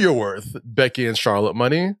 we know you're worth Becky and Charlotte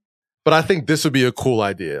money, but I think this would be a cool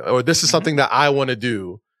idea, or this is something that I want to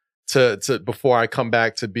do to before I come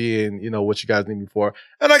back to being, what you guys need me for.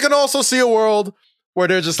 And I can also see a world where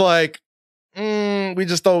they're just like, we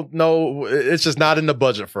just don't know. It's just not in the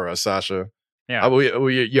budget for us, Sasha. Yeah,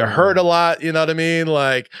 you hurt a lot. You know what I mean?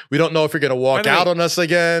 Like, we don't know if you're gonna walk out on us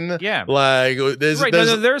again. Yeah, like there's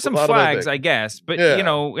there are some flags, I guess, but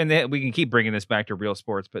and we can keep bringing this back to real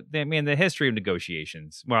sports. But I mean, the history of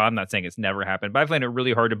negotiations. Well, I'm not saying it's never happened, but I find it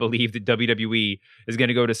really hard to believe that WWE is going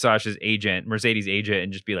to go to Sasha's agent, Mercedes' agent,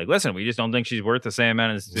 and just be like, "Listen, we just don't think she's worth the same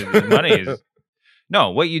amount of money."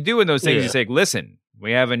 No, what you do in those things is say, "Listen,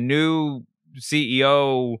 we have a new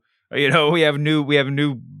CEO." We have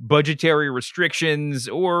new budgetary restrictions,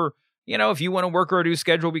 or if you want to work our new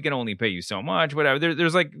schedule, we can only pay you so much. Whatever.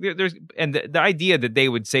 There's the idea that they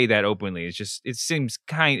would say that openly is just, it seems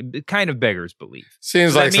kind of beggars belief.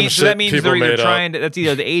 Seems like some shit. That means people they're either made trying to, that's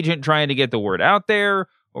either the agent trying to get the word out there,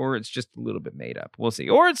 or it's just a little bit made up. We'll see.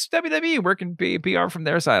 Or it's WWE working PR from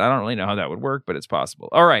their side. I don't really know how that would work, but it's possible.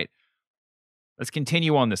 All right, let's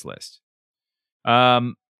continue on this list.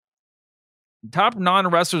 Top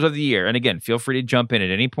non-wrestlers of the year. And again, feel free to jump in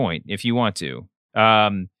at any point if you want to.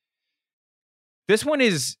 This one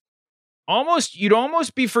is you'd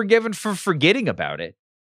almost be forgiven for forgetting about it,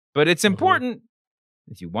 but it's important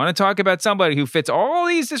if you want to talk about somebody who fits all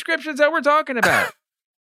these descriptions that we're talking about,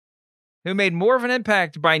 who made more of an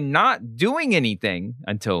impact by not doing anything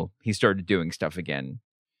until he started doing stuff again.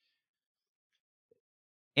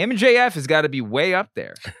 MJF has got to be way up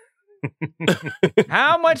there.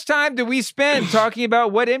 How much time do we spend talking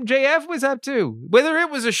about what MJF was up to? Whether it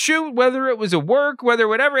was a shoot, whether it was a work, whether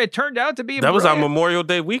whatever, it turned out to be that was our Memorial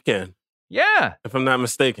Day weekend. Yeah. If I'm not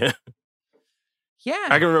mistaken. Yeah.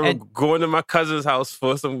 I can remember going to my cousin's house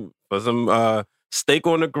for some steak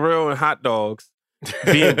on the grill and hot dogs,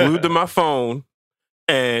 being glued to my phone,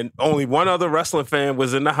 and only one other wrestling fan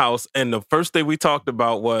was in the house, and the first thing we talked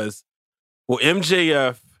about was, will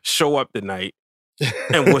MJF show up tonight?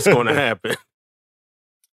 And what's going to happen?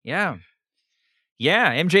 Yeah.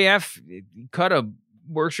 MJF cut a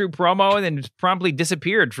work shoot promo and then promptly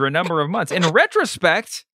disappeared for a number of months. In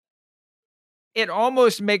retrospect, it's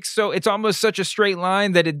almost such a straight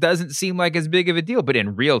line that it doesn't seem like as big of a deal. But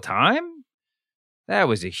in real time, that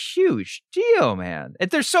was a huge deal, man.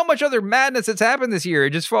 And there's so much other madness that's happened this year.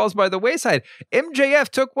 It just falls by the wayside. MJF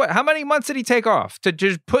took how many months did he take off to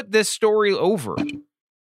just put this story over?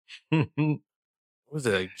 Was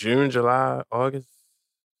it like June, July, August?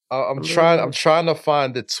 I'm trying to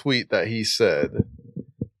find the tweet that he said,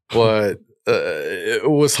 but it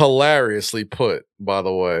was hilariously put, by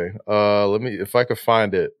the way. Let me, if I could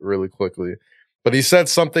find it really quickly. But he said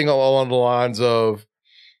something along the lines of,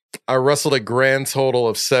 I wrestled a grand total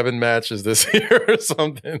of 7 matches this year or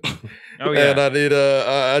something. Oh yeah. And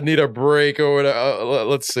I need a break or whatever.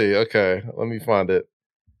 Let's see. Okay, let me find it.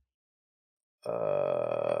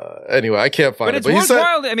 Anyway, I can't find it. But he said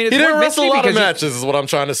wild. I mean, he didn't wrestle a lot of matches, is what I'm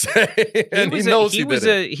trying to say. And he knows he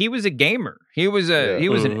did. He was a gamer. He was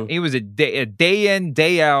a day in,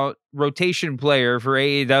 day out rotation player for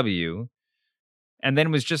AEW, and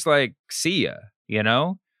then was just like, see ya, you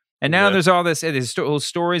know. And now there's all this whole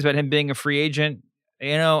stories about him being a free agent.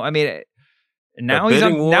 You know, I mean. Now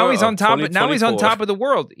he's on top of the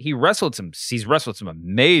world. He's wrestled some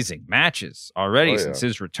amazing matches already since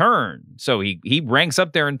his return. So he ranks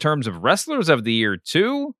up there in terms of wrestlers of the year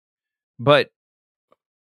too. But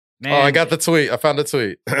man, I got the tweet. I found the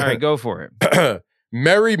tweet. All right, go for it.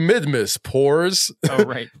 Merry Midmas pours. Oh,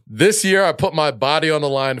 right. This year I put my body on the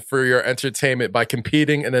line for your entertainment by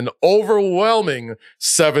competing in an overwhelming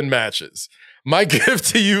 7 matches. My gift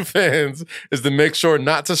to you fans is to make sure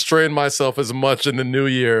not to strain myself as much in the new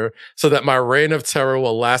year so that my reign of terror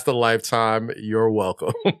will last a lifetime. You're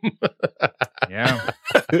welcome. Yeah.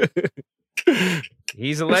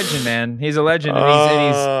 He's a legend, man. He's a legend.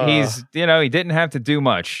 And he's he didn't have to do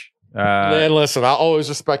much. Man, listen, I always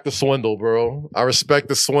respect the swindle, bro. I respect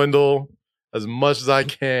the swindle as much as I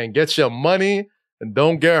can. Get your money and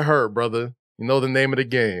don't get hurt, brother. You know the name of the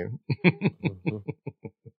game.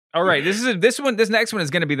 All right, this next one is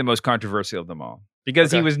going to be the most controversial of them all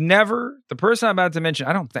because he was never the person I'm about to mention.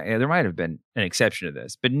 I don't think there might have been an exception to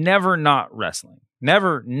this, but never not wrestling,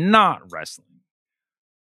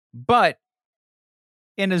 but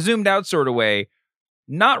in a zoomed out sort of way,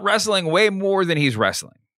 not wrestling way more than he's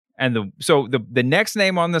wrestling. And the next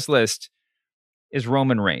name on this list is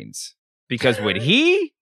Roman Reigns because when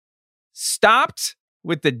he stopped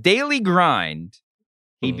with the daily grind,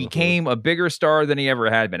 he became a bigger star than he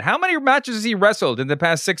ever had been. How many matches has he wrestled in the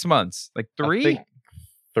past 6 months? Like 3? I think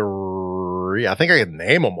 3. I think I can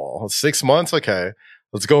name them all. 6 months? Okay.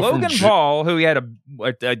 Let's go Logan Paul, who he had a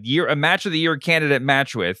match of the year candidate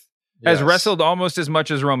match with, has wrestled almost as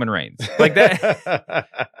much as Roman Reigns. Like that.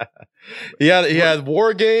 he had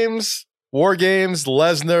War Games,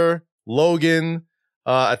 Lesnar, Logan.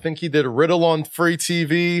 I think he did Riddle on free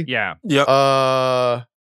TV. Yeah. Yep.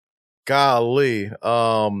 Golly,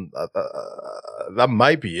 that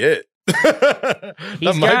might be it.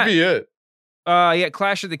 Might be it.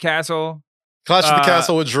 Clash of the Castle. Clash of the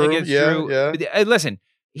Castle with Drew. Yeah. Listen,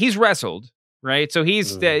 he's wrestled, right? So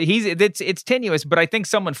it's tenuous, but I think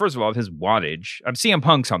someone, first of all, of his wattage. I'm CM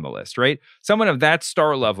Punk's on the list, right? Someone of that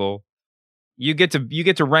star level, you get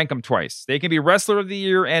to rank them twice. They can be wrestler of the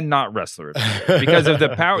year and not wrestler of the year because of the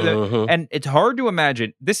power. And it's hard to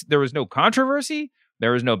imagine this. There was no controversy.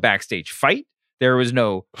 There was no backstage fight. There was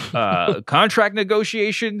no contract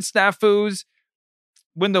negotiation snafus.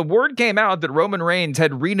 When the word came out that Roman Reigns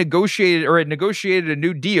had renegotiated or had negotiated a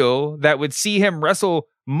new deal that would see him wrestle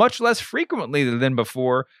much less frequently than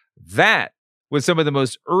before, that was some of the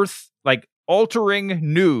most altering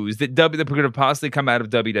news that could have possibly come out of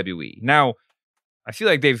WWE. Now, I feel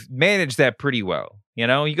like they've managed that pretty well. You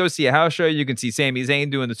know, you go see a house show, you can see Sami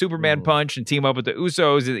Zayn doing the Superman punch and team up with the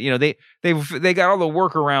Usos. You know, they got all the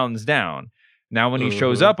workarounds down. Now, when he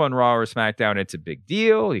shows up on Raw or SmackDown, it's a big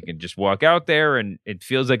deal. You can just walk out there, and it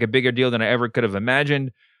feels like a bigger deal than I ever could have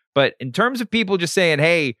imagined. But in terms of people just saying,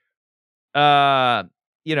 "Hey, I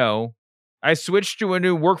switched to a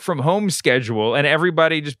new work from home schedule," and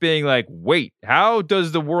everybody just being like, "Wait, how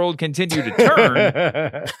does the world continue to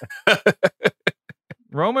turn?"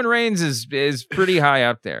 Roman Reigns is pretty high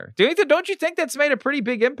up there. Don't you think that's made a pretty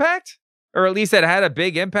big impact? Or at least that had a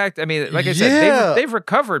big impact? I mean, like I said, they've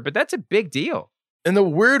recovered, but that's a big deal. In a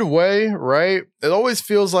weird way, right? It always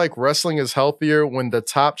feels like wrestling is healthier when the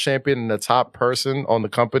top champion and the top person on the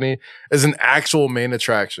company is an actual main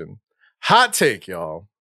attraction. Hot take, y'all.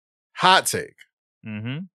 Hot take.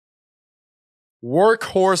 Mm-hmm.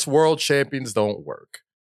 Workhorse world champions don't work.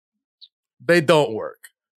 They don't work.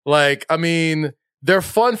 Like, I mean, they're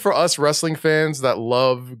fun for us wrestling fans that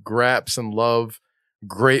love graps and love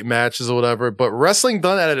great matches or whatever, but wrestling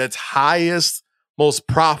done at its highest, most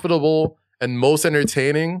profitable, and most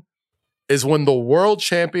entertaining is when the world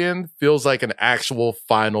champion feels like an actual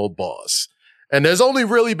final boss. And there's only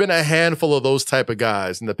really been a handful of those type of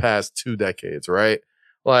guys in the past 2 decades, right?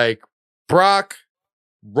 Like Brock,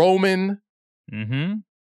 Roman, The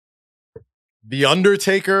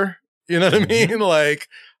Undertaker, you know what I mean? Like,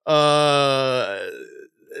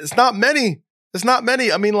 it's not many.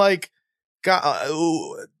 I mean, like,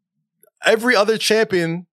 every other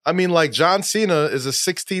champion, I mean, like John Cena is a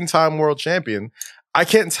 16-time world champion. I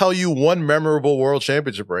can't tell you one memorable world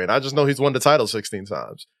championship reign. I just know he's won the title 16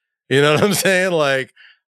 times. You know what I'm saying? Like,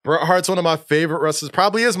 Bret Hart's one of my favorite wrestlers,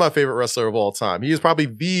 probably is my favorite wrestler of all time. He is probably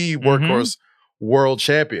the workhorse world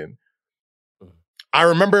champion. I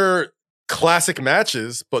remember classic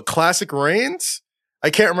matches, but classic reigns, I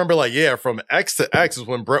can't remember, like, from X to X is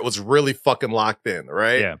when Brett was really fucking locked in,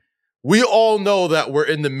 right? Yeah. We all know that we're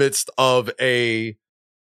in the midst of a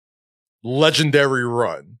legendary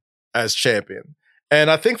run as champion. And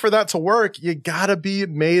I think for that to work, you gotta be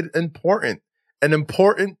made important. And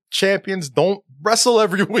important champions don't wrestle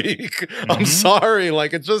every week. Mm-hmm. I'm sorry.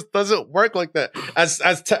 Like, it just doesn't work like that. As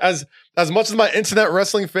much as my internet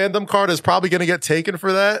wrestling fandom card is probably gonna get taken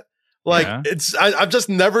for that, like, I've just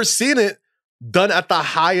never seen it done at the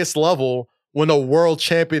highest level when a world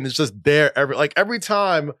champion is just there every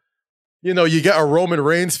time, you know, you get a Roman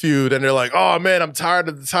Reigns feud and they're like, oh man, I'm tired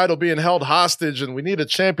of the title being held hostage and we need a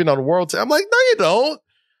champion on world. I'm like, no, you don't.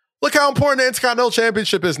 Look how important the Intercontinental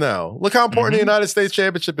Championship is now. Look how important the United States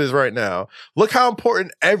Championship is right now. Look how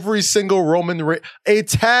important every single a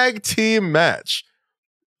tag team match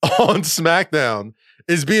on SmackDown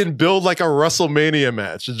is being billed like a WrestleMania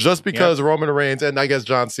match just because Roman Reigns and I guess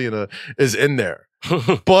John Cena is in there.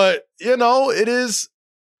 But, you know, it is.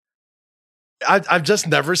 I've just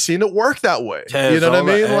never seen it work that way. Taz, you know what I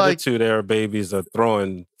mean? Like, two there babies are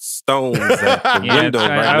throwing stones at the window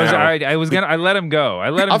right now. I let him go. I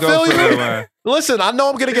let him go. Listen, I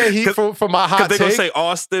know I'm gonna get heat for my hot take. They're gonna say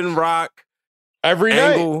Austin, Rock, every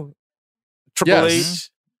Angle, night. Triple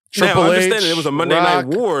H. Now, I understand it was a Monday Night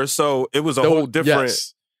War, so it was a whole different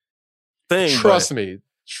thing. Trust me.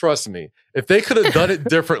 If they could have done it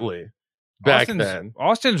differently back then.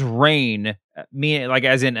 Austin's reign, meaning like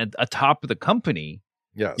as in a top of the company,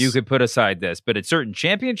 you could put aside this, but a certain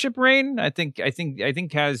championship reign, I think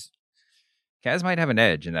Kaz might have an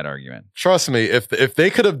edge in that argument. Trust me, if they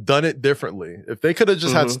could have done it differently, if they could have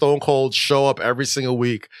just had Stone Cold show up every single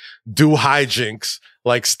week, do hijinks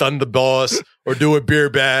like stun the boss or do a beer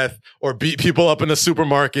bath or beat people up in a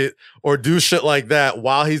supermarket or do shit like that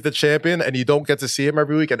while he's the champion and you don't get to see him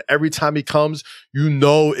every week, and every time he comes, you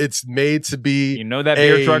know it's made to be. You know that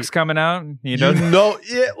beer truck's coming out.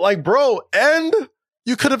 Like, bro, and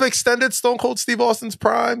you could have extended Stone Cold Steve Austin's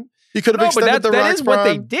prime. You could have extended the Rock's prime. That is what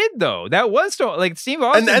they did, though. That was like Steve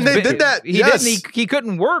Austin, and they did that. He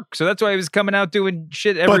couldn't work, so that's why he was coming out doing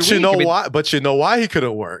shit every week. Why? But you know why he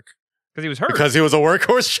couldn't work? Because he was hurt. Because he was a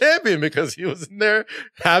workhorse champion. Because he was in there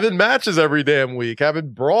having matches every damn week,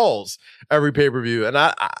 having brawls every pay-per-view. And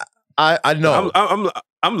I know.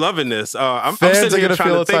 I'm loving this. I'm sitting here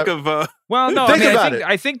trying to think of. Well, no,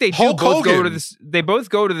 I think they do both go to this. They both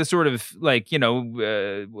go to the sort of like, you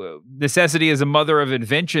know, necessity is a mother of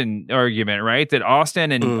invention argument, right? That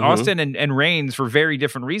Austin and Reigns, for very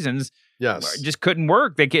different reasons, just couldn't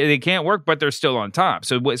work. They can't work, but they're still on top.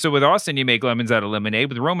 So with Austin, you make lemons out of lemonade.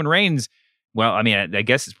 With Roman Reigns, well, I mean, I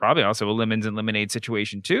guess it's probably also a lemons and lemonade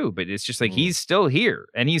situation too. But it's just like he's still here,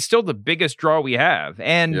 and he's still the biggest draw we have,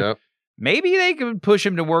 and. Maybe they could push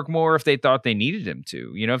him to work more if they thought they needed him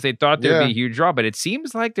to, you know, if they thought there'd be a huge draw. But it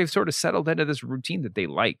seems like they've sort of settled into this routine that they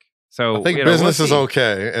like. So I think business is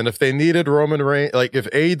okay. And if they needed Roman Reigns, like if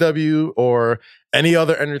AEW or any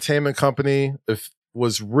other entertainment company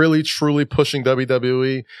was really truly pushing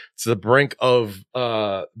WWE to the brink of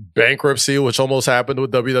bankruptcy, which almost happened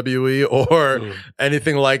with WWE or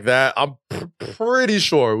anything like that, I'm pretty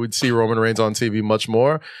sure we'd see Roman Reigns on TV much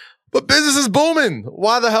more. But business is booming.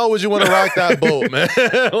 Why the hell would you want to rock that boat, man?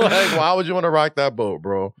 Like, why would you want to rock that boat,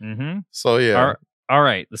 bro? Mm-hmm. So, yeah. All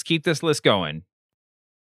right. Let's keep this list going.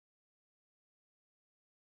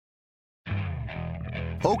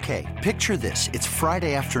 Okay, picture this. It's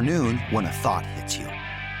Friday afternoon when a thought hits you.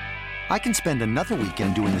 I can spend another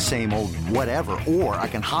weekend doing the same old whatever, or I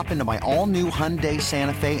can hop into my all-new Hyundai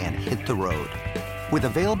Santa Fe and hit the road. With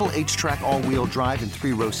available H-Track all-wheel drive and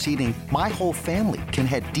 3-row seating, my whole family can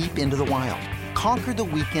head deep into the wild. Conquer the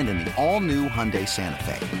weekend in the all-new Hyundai Santa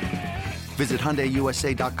Fe. Visit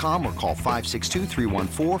HyundaiUSA.com or call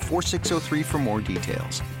 562-314-4603 for more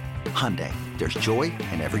details. Hyundai, there's joy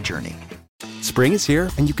in every journey. Spring is here,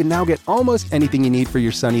 and you can now get almost anything you need for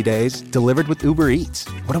your sunny days delivered with Uber Eats.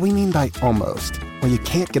 What do we mean by almost? Well, you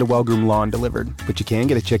can't get a well-groomed lawn delivered, but you can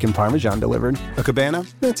get a chicken parmesan delivered. A cabana?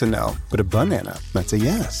 That's a no. But a banana? That's a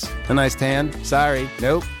yes. A nice tan? Sorry,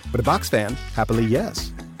 nope. But a box fan? Happily,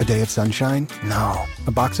 yes. A day of sunshine? No.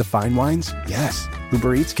 A box of fine wines? Yes.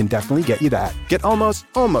 Uber Eats can definitely get you that. Get almost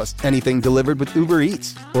anything delivered with Uber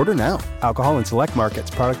Eats. Order now. Alcohol in select markets.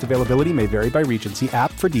 Product availability may vary by region. See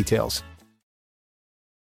app for details.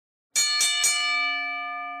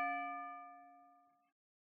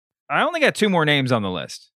 I only got two more names on the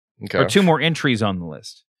list. Okay. Or two more entries on the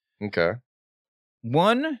list. Okay.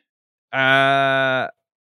 One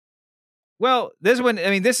Well, this one, I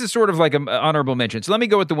mean, this is sort of like an honorable mention. So let me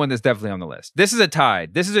go with the one that's definitely on the list. This is a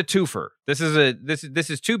tied. This is a twofer. This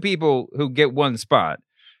is two people who get one spot,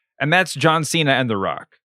 and that's John Cena and The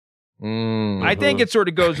Rock. Mm-hmm. I think it sort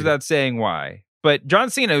of goes without saying why, but John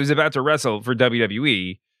Cena is about to wrestle for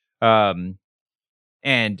WWE,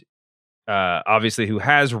 and obviously who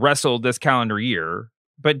has wrestled this calendar year,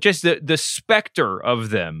 but just the specter of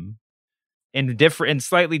them in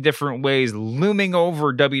slightly different ways looming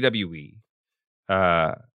over WWE.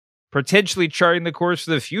 Potentially charting the course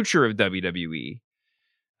for the future of WWE,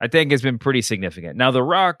 I think has been pretty significant. Now, The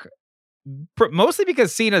Rock, mostly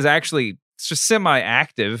because Cena's actually just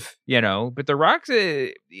semi-active, but The Rock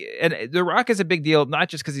is a big deal, not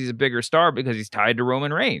just because he's a bigger star, because he's tied to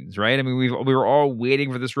Roman Reigns, right? I mean, we were all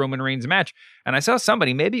waiting for this Roman Reigns match, and I saw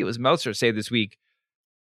somebody, maybe it was Meltzer, say this week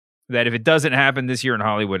that if it doesn't happen this year in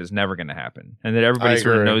Hollywood, it's never going to happen, and that everybody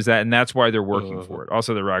sort of knows that, and that's why they're working for it.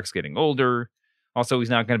 Also, The Rock's getting older. Also, he's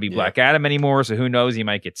not going to be Black Adam anymore, so who knows? He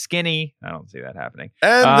might get skinny. I don't see that happening.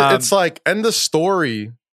 And it's like, and the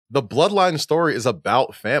story, the bloodline story is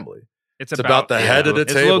about family. It's about the head of the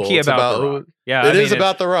table. It's low-key about The Rock. Yeah, it is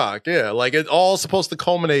about The Rock. Yeah, like it's all supposed to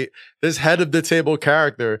culminate. This head of the table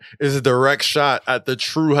character is a direct shot at the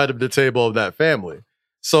true head of the table of that family.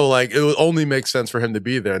 So like, it would only make sense for him to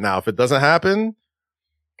be there. Now, if it doesn't happen,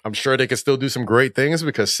 I'm sure they could still do some great things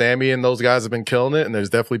because Sammy and those guys have been killing it, and there's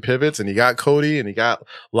definitely pivots, and you got Cody, and you got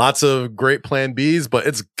lots of great plan Bs, but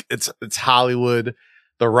it's Hollywood.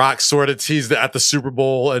 The Rock sort of teased it at the Super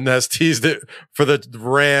Bowl and has teased it for the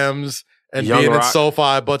Rams and Young being Rock. In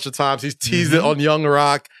SoFi a bunch of times. He's teased it on Young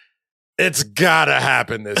Rock. It's gotta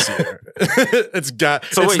happen this year. It's not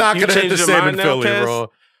gonna hit the same in Philly, bro.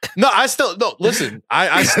 No, listen,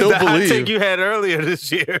 I still believe. The take you had earlier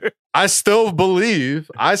this year. I still believe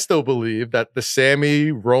that the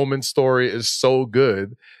Sammy Roman story is so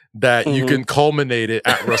good that you can culminate it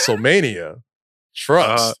at WrestleMania.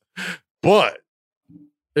 Trust. But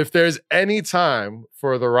if there's any time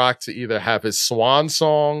for The Rock to either have his swan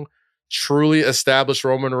song, truly establish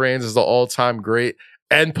Roman Reigns as the all-time great,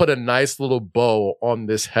 and put a nice little bow on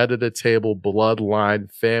this head of the table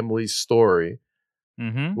bloodline family story,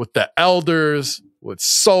 with the elders, with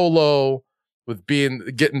Solo, with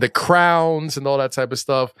getting the crowns and all that type of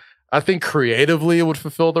stuff. I think creatively it would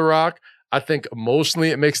fulfill The Rock. I think emotionally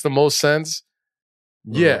it makes the most sense.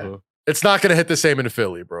 Yeah. It's not going to hit the same in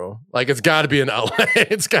Philly, bro. Like, it's got to be in LA.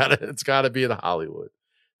 It's got to be in Hollywood.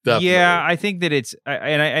 Definitely. Yeah, I think that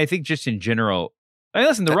I think just in general,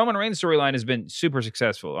 listen, the Roman Reigns storyline has been super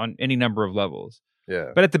successful on any number of levels.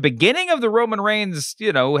 Yeah. But at the beginning of the Roman Reigns,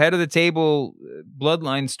 head of the table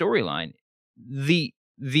bloodline storyline, the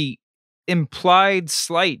implied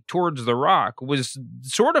slight towards The Rock was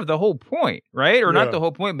sort of the whole point, right? Or not the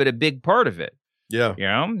whole point, but a big part of it. Yeah.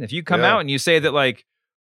 If you come out and you say that, like,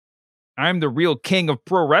 I'm the real king of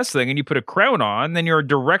pro wrestling, and you put a crown on, then you're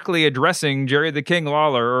directly addressing Jerry the King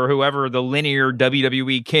Lawler or whoever the linear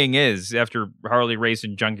WWE king is after Harley Race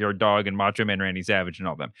and Junkyard Dog and Macho Man Randy Savage and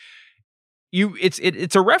all them.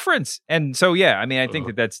 It's a reference, and so I mean, I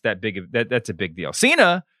think that's a big deal.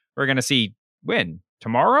 Cena, we're gonna see win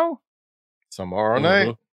tomorrow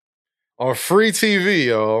night on free TV,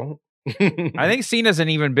 y'all. I think Cena's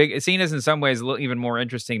in some ways even more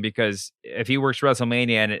interesting because if he works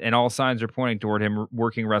WrestleMania and all signs are pointing toward him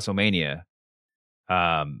working WrestleMania,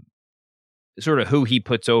 sort of who he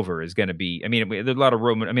puts over is going to be. I mean, there's a lot of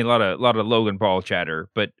a lot of Logan Paul chatter,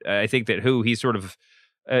 but I think that who he sort of,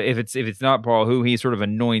 if it's not Paul, who he sort of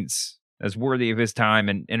anoints as worthy of his time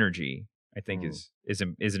and energy, I think is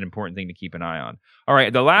an important thing to keep an eye on. All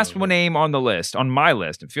right, the last one name on the list, on my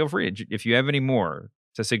list, and feel free if you have any more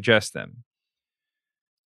to suggest them,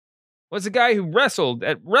 was a guy who wrestled.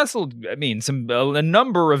 I mean, a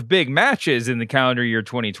number of big matches in the calendar year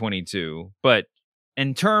 2022. But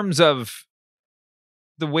in terms of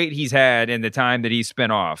the weight he's had and the time that he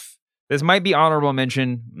spent off, this might be honorable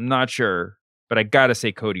mention. I'm not sure, but I gotta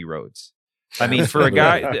say Cody Rhodes. I mean, for a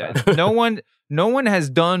guy, no one has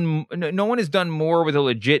done more with a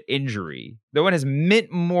legit injury. No one has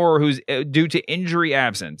meant more who's due to injury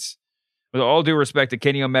absence. With all due respect to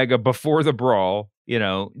Kenny Omega before the brawl,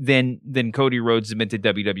 than Cody Rhodes has been to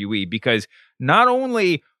WWE, because not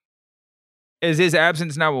only is his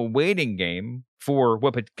absence now a waiting game for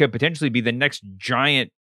what could potentially be the next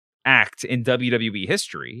giant act in WWE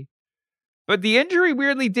history, but the injury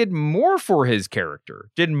weirdly did more for his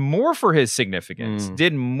character, did more for his significance,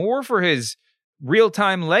 did more for his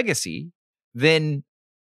real-time legacy than,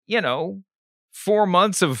 4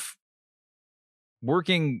 months of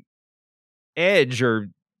working Edge or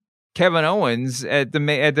Kevin Owens at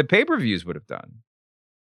the pay-per-views would have done.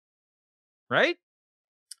 right?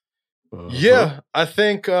 Yeah, I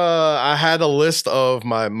think I had a list of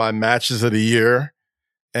my matches of the year,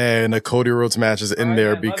 and the Cody Rhodes match is in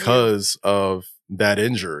there because of that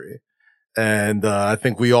injury. And I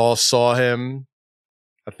think we all saw him.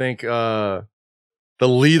 I think the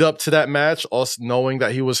lead up to that match, also knowing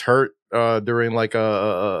that he was hurt during like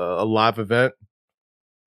a live event,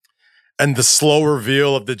 and the slow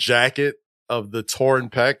reveal of the jacket of the torn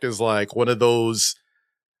pec is like one of those,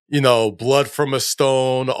 blood from a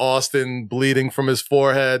stone, Austin bleeding from his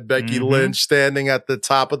forehead, Becky Lynch standing at the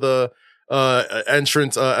top of the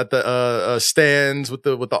entrance at the stands with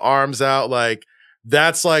the arms out. Like,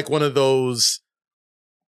 that's like one of those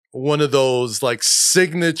like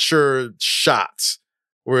signature shots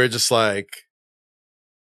where it's just like,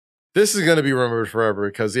 this is going to be remembered forever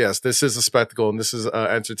because, yes, this is a spectacle and this is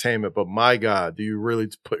entertainment. But my God, do you really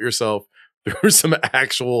put yourself through some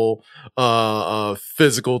actual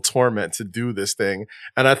physical torment to do this thing?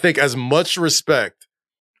 And I think as much respect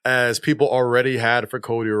as people already had for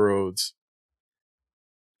Cody Rhodes,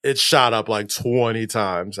 it shot up like 20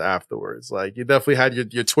 times afterwards. Like, you definitely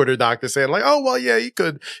had your Twitter doctor saying like, oh, well, yeah, you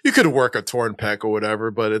could work a torn pec or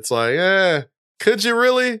whatever. But it's like, could you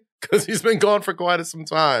really? Because he's been gone for quite some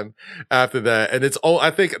time after that. And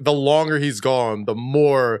I think the longer he's gone, the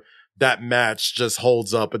more that match just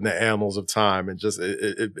holds up in the annals of time, and just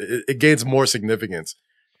it gains more significance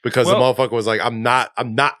because the motherfucker was like, I'm not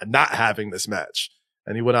having this match.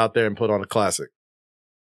 And he went out there and put on a classic.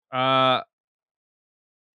 I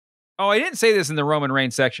didn't say this in the Roman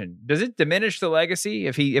Reigns section. Does it diminish the legacy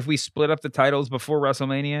if we split up the titles before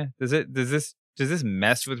WrestleMania? Does this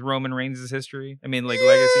mess with Roman Reigns' history? I mean, like,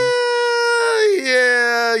 legacy?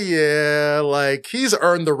 Yeah. Like, he's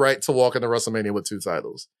earned the right to walk into WrestleMania with 2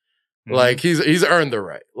 titles. Like, he's earned the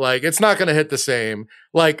right. Like, it's not going to hit the same.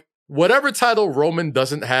 Like, whatever title Roman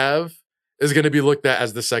doesn't have is going to be looked at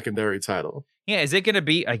as the secondary title. Yeah, is it going to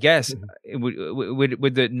be, I guess,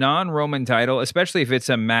 would the non-Roman title, especially if it's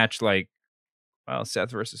a match like, well,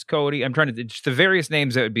 Seth versus Cody, I'm trying to, just the various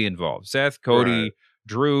names that would be involved. Seth, Cody, Right.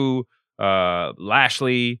 Drew,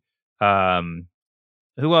 Lashley,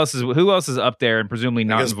 who else is up there and presumably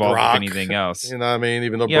not involved Brock, with anything else? You know what I mean?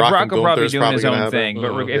 Even though Brock and will probably Gunther's doing his gonna own have thing. it.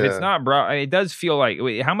 But if it's not Brock, it does feel like,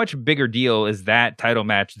 how much bigger deal is that title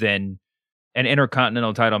match than an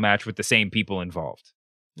Intercontinental title match with the same people involved?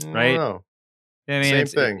 Right? I mean, Same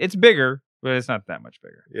thing. It's bigger, but it's not that much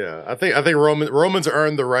bigger. Yeah, I think Roman's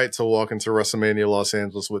earned the right to walk into WrestleMania Los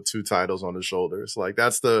Angeles with 2 titles on his shoulders. Like,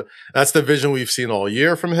 that's the vision we've seen all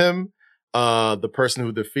year from him. The person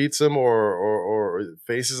who defeats him or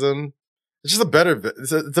faces him, it's just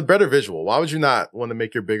it's a better visual. Why would you not want to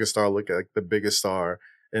make your biggest star look like the biggest star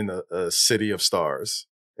in a city of stars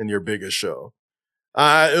in your biggest show?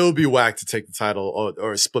 It would be whack to take the title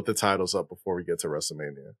or split the titles up before we get to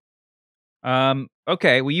WrestleMania.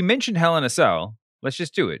 Okay, well, you mentioned Hell in a Cell. Let's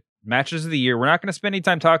just do it. Matches of the year. We're not going to spend any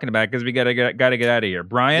time talking about it because we gotta get out of here.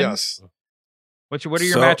 Brian, yes. What are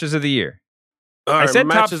your matches of the year? I said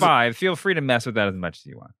top 5. Feel free to mess with that as much as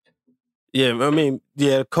you want. Yeah, I mean,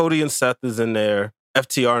 Cody and Seth is in there.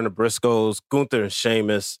 FTR and the Briscoes, Gunther and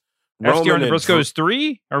Sheamus. FTR and the Briscoes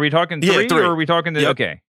 3? Are we talking 3? Or are we talking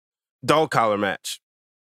okay? Dog collar match.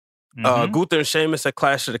 Gunther and Sheamus at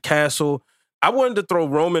Clash of the Castle. I wanted to throw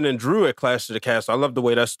Roman and Drew at Clash of the Castle. I love the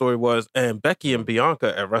way that story was. And Becky and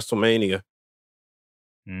Bianca at WrestleMania.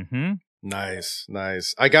 Nice.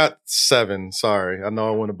 I got 7. Sorry. I know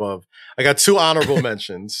I went above. I got 2 honorable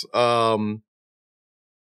mentions. I'll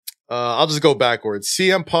just go backwards.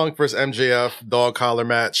 CM Punk versus MJF dog collar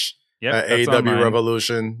match at AEW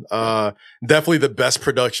Revolution. Definitely the best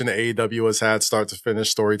production AEW has had start to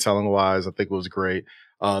finish, storytelling wise. I think it was great.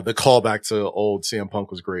 The callback to old CM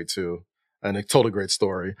Punk was great too. And it told a great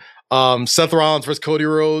story. Seth Rollins versus Cody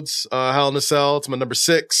Rhodes, Hell in a Cell. It's my number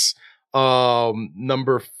 6.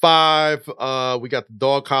 Number 5, we got the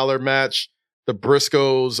dog collar match. The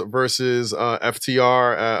Briscoes versus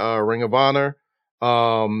FTR at Ring of Honor.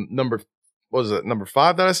 Number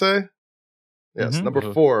 5, did I say? Yes, number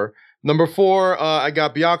 4. Number 4, I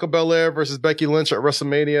got Bianca Belair versus Becky Lynch at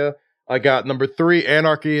WrestleMania. I got number 3,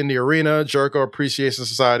 Anarchy in the Arena, Jericho Appreciation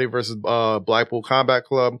Society versus Blackpool Combat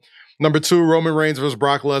Club. Number 2, Roman Reigns versus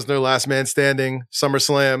Brock Lesnar, Last Man Standing,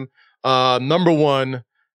 SummerSlam. Number 1,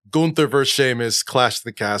 Gunther versus Sheamus, Clash of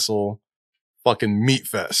the Castle, fucking meat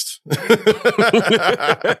fest.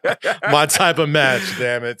 My type of match,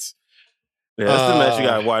 damn it. Yeah, that's the match you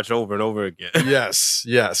gotta watch over and over again.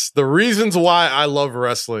 Yes. The reasons why I love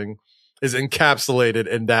wrestling is encapsulated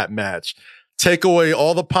in that match. take away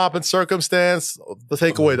all the pomp and circumstance,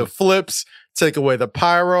 take away the flips, take away the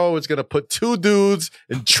pyro. It's going to put two dudes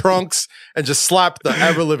in trunks and just slap the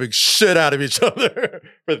ever-living shit out of each other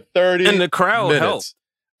for 30 And the crowd minutes. helped.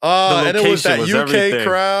 And it was that was UK everything.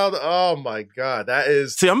 crowd. Oh my God. That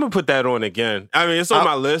is. See, I'm going to put that on again. I mean, it's on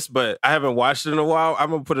my list, but I haven't watched it in a while. I'm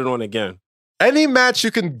going to put it on again. Any match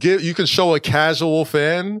you can show a casual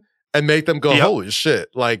fan and make them go, holy shit.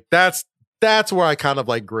 Like that's where I kind of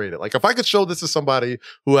like grade it. Like if I could show this to somebody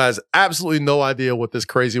who has absolutely no idea what this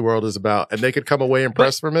crazy world is about and they could come away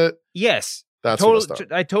impressed from it. Yes. That's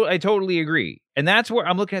I totally agree. And that's where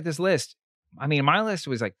I'm looking at this list. I mean, my list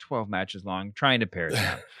was like 12 matches long, trying to pare it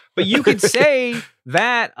down. But you could say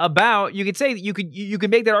that about, you could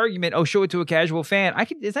make that argument, oh, show it to a casual fan.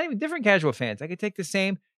 It's not even different casual fans. I could take the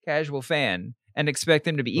same casual fan and expect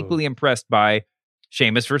them to be equally impressed by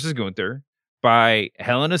Sheamus versus Gunther, by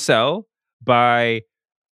Hell in a Cell, by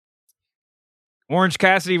Orange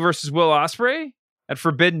Cassidy versus Will Ospreay at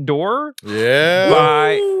Forbidden Door. Yeah.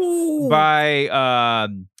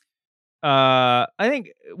 I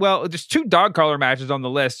think, well, there's 2 dog collar matches on the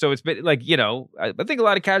list. So it's been like, I think a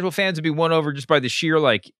lot of casual fans would be won over just by the sheer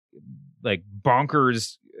like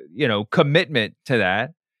bonkers, commitment to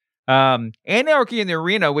that. Anarchy in the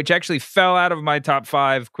Arena, which actually fell out of my top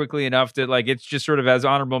 5 quickly enough that like it's just sort of as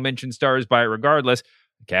honorable mention stars by it regardless.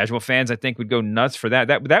 Casual fans, I think, would go nuts for that.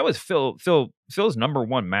 That was Phil's number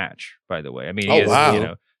 1 match, by the way. I mean,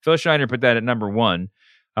 wow. Phil Schneider put that at number 1.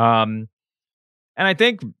 And I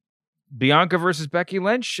think Bianca versus Becky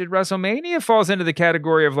Lynch at WrestleMania falls into the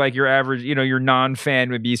category of like your average, your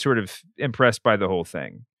non-fan would be sort of impressed by the whole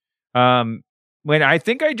thing. When I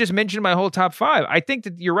think I just mentioned my whole top 5, I think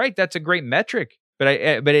that you're right. That's a great metric, but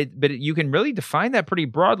you can really define that pretty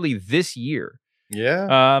broadly this year.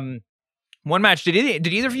 Yeah. One match. Did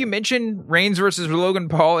either of you mention Reigns versus Logan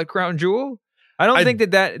Paul at Crown Jewel? I don't think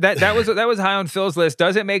that was high on Phil's list.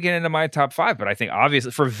 Doesn't make it into my top 5, but I think obviously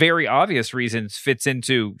for very obvious reasons fits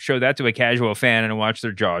into show that to a casual fan and watch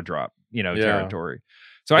their jaw drop, territory.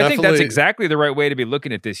 So I think that's exactly the right way to be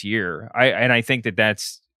looking at this year. I think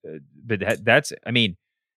that's I mean,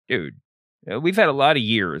 dude, we've had a lot of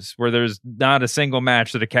years where there's not a single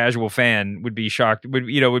match that a casual fan would be shocked,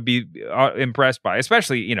 would be impressed by,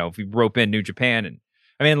 especially, if we rope in New Japan. And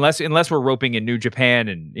I mean, unless we're roping in New Japan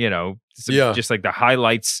and, just like the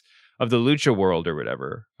highlights of the lucha world or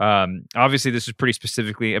whatever. Obviously this is a pretty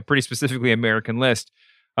specifically American list.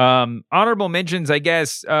 Honorable mentions, I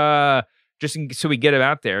guess, so we get it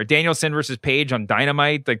out there. Danielson versus Page on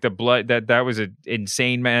Dynamite, like the blood, that was an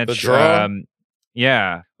insane match. The draw?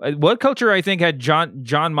 Yeah. What Culture, I think, had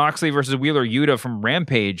John Moxley versus Wheeler Yuta from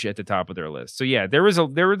Rampage at the top of their list. So yeah, there was a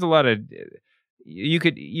lot of, you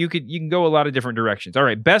can go a lot of different directions. All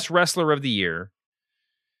right. Best wrestler of the year.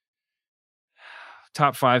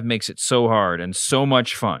 Top 5 makes it so hard and so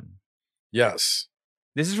much fun. Yes.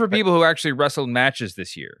 This is for people who actually wrestled matches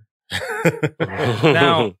this year.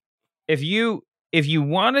 Now, if you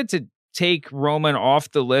wanted to take Roman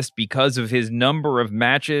off the list because of his number of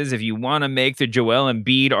matches, if you want to make the Joel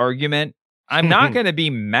Embiid argument, I'm not going to be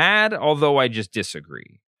mad, although I just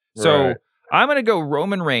disagree. So I'm going to go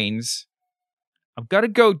Roman Reigns. I've got to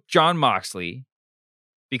go John Moxley,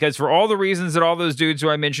 because for all the reasons that all those dudes who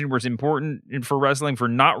I mentioned was important for wrestling, for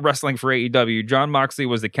not wrestling for AEW, John Moxley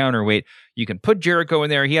was the counterweight. You can put Jericho in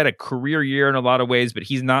there. He had a career year in a lot of ways, but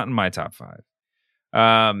he's not in my top 5.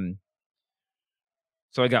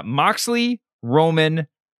 So I got Moxley, Roman,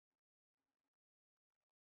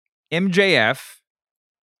 MJF.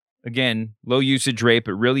 Again, low usage rate,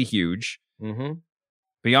 but really huge. Mm-hmm.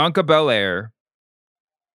 Bianca Belair.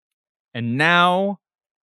 And now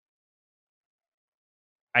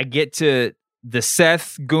I get to the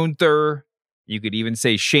Seth, Gunther, you could even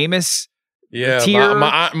say Sheamus. Yeah, tier.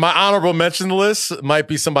 my honorable mention list might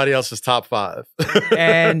be somebody else's top 5.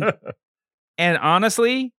 and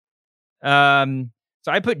honestly, so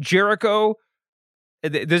I put Jericho.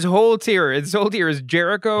 This whole tier is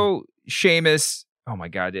Jericho, Sheamus. Oh my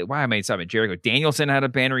God, why am I stopping Jericho? Danielson had a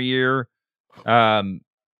banner year.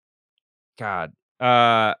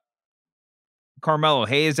 Carmelo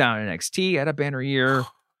Hayes down in NXT had a banner year.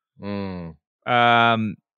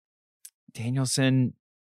 Danielson,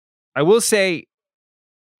 I will say,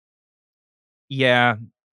 yeah,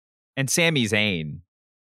 and Sami Zayn.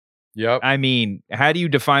 Yep. I mean, how do you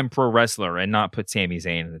define pro wrestler and not put Sami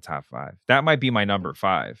Zayn in the top 5? That might be my number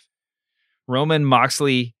 5. Roman,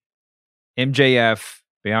 Moxley, MJF,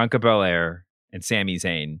 Bianca Belair, and Sami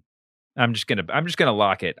Zayn. I'm just gonna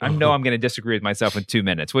lock it. I know I'm gonna disagree with myself in 2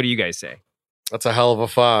 minutes. What do you guys say? That's a hell of a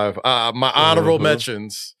 5. My honorable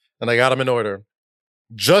mentions, and I got them in order.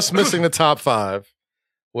 Just missing the top 5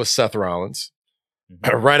 was Seth Rollins.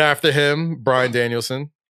 Right after him, Bryan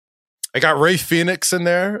Danielson. I got Ray Phoenix in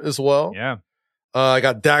there as well. Yeah. I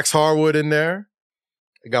got Dax Harwood in there.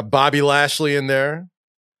 I got Bobby Lashley in there.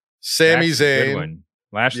 Sami Dax is a good Zayn. one.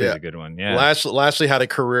 Lashley's a good one. Yeah. Lashley had a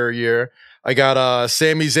career year. I got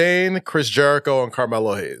Sami Zayn, Chris Jericho, and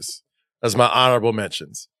Carmelo Hayes as my honorable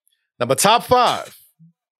mentions. Now, my top 5.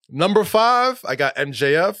 Number 5, I got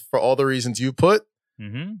MJF for all the reasons you put.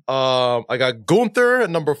 I got Gunther at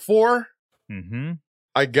number 4.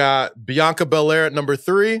 I got Bianca Belair at number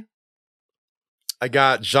 3. I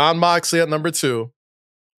got Jon Moxley at number 2.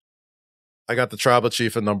 I got the Tribal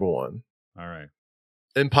Chief at number 1. All right.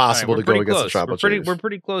 Impossible to go against the Tribal Chief. We're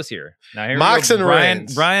pretty close here. Now here Mox we go. and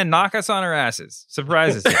Reigns. Brian, knock us on our asses.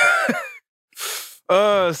 Surprises. So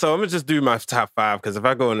I'm gonna just do my top 5 because if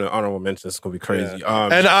I go into honorable mentions, it's gonna be crazy. Yeah.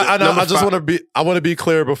 And I just want to be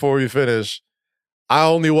clear before we finish. I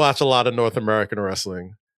only watch a lot of North American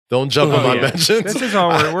wrestling. Don't jump on my mentions. This is all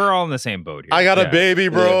we're all in the same boat here. I got a baby,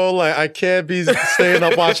 bro. Like I can't be staying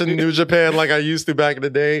up watching New Japan like I used to back in the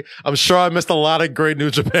day. I'm sure I missed a lot of great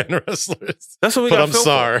New Japan wrestlers. That's what we but got. I'm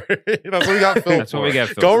sorry. That's what we got. That's what we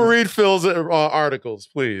got. Go read Phil's articles,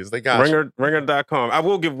 please. They got Ringer.com. I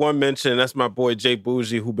will give one mention. That's my boy Jay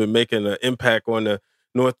Bougie, who been making an impact on the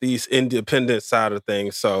Northeast independent side of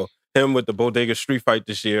things. So him with the Bodega Street Fight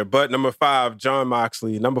this year. But number 5, Jon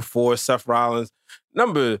Moxley. Number 4, Seth Rollins.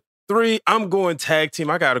 Number 3, I'm going tag team.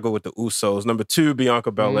 I got to go with the Usos. Number 2, Bianca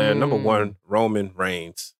Belair. Number 1, Roman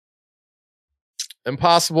Reigns.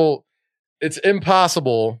 Impossible. It's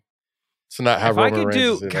impossible to not have Roman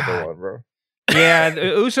Reigns as number 1, bro. Yeah, the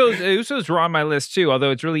Usos were on my list too,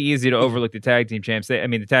 although it's really easy to overlook the tag team champs.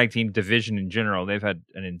 The tag team division in general, they've had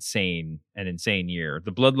an insane year.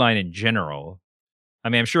 The Bloodline in general. I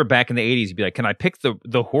mean, I'm sure back in the 80s, you'd be like, can I pick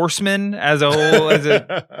the Horsemen as a whole, as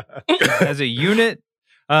a unit?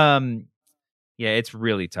 Yeah, it's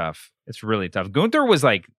really tough. It's really tough. Gunther was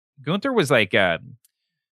like the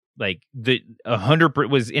 100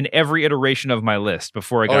 was in every iteration of my list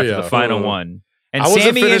before I got to the final one. And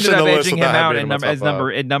Sammy ended up edging him out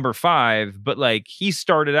at number 5, but like he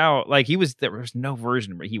started out like there was no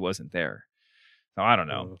version where he wasn't there. So I don't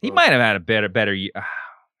know. He might have had a better year.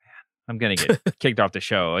 I'm going to get kicked off the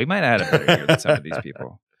show. He might have had a better year than some of these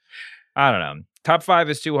people. I don't know. Top 5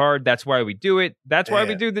 is too hard. That's why we do it. That's why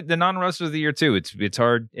we do the non-wrestlers of the year too. It's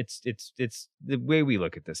hard. It's the way we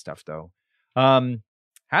look at this stuff though.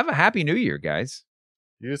 Have a happy new year, guys.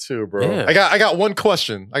 You too, bro. Yeah. I got one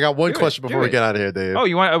question. I got one question before we get out of here, Dave.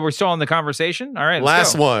 Oh, we're still in the conversation? All right.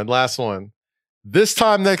 Last one. This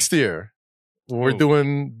time next year, we're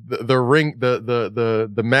doing the ring, the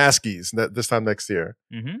Maskies this time next year.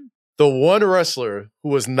 The one wrestler who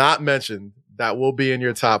was not mentioned that will be in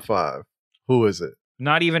your top 5. Who is it?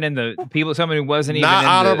 Not even in the people. Someone who wasn't even not in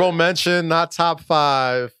honorable mention. Not top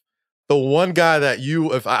 5. The one guy that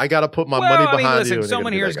if I got to put my money behind listen, you.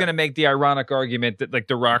 Someone here is going to make the ironic argument that like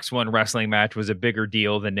the Rock's one wrestling match was a bigger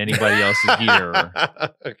deal than anybody else's year.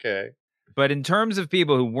 Okay. But in terms of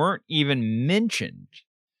people who weren't even mentioned,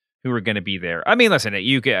 who are going to be there. I mean, listen,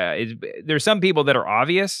 there's some people that are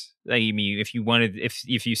obvious. Like, I mean, if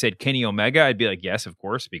you said Kenny Omega, I'd be like, yes, of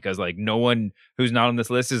course, because like no one who's not on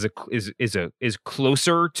this list is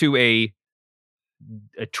closer to a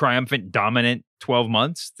triumphant, dominant 12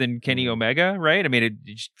 months than Kenny Omega, right? I mean,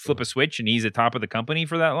 you just flip a switch and he's at top of the company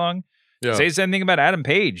for that long. Yeah. Say the same thing about Adam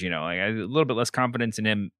Page. Like I have a little bit less confidence in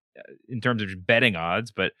him in terms of just betting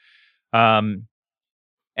odds, but and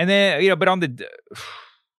then but on the.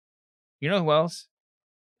 You know who else?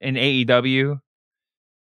 In AEW?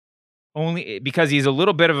 Only because he's a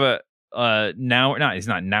little bit of a he's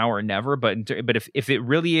not now or never, but if it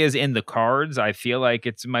really is in the cards, I feel like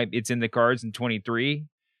it's in the cards in 23.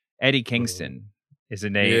 Eddie Kingston is a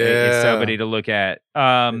name, is somebody to look at.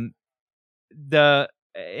 In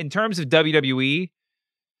terms of WWE,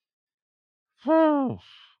 I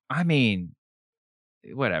mean,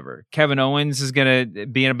 whatever. Kevin Owens is going to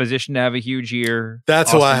be in a position to have a huge year.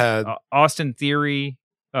 That's who I had. Austin Theory,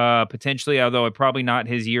 potentially, although probably not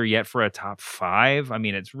his year yet for a top 5. I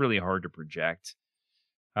mean, it's really hard to project.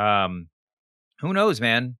 Who knows,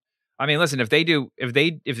 man? I mean, listen, if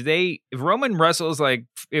Roman wrestles like,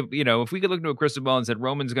 if we could look into a crystal ball and said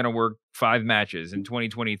Roman's going to work 5 matches in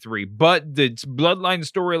 2023, but the Bloodline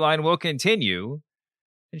storyline will continue.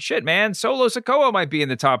 And shit, man, Solo Sikoa might be in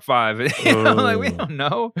the top 5. Like we don't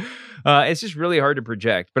know. It's just really hard to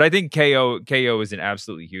project. But I think KO is an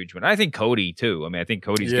absolutely huge one. I think Cody too. I mean, I think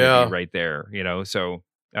Cody's going to be right there. So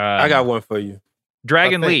I got one for you.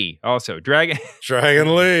 Dragon Lee also. Dragon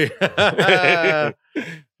Lee.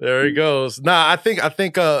 There he goes. Nah, I think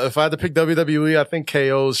if I had to pick WWE, I think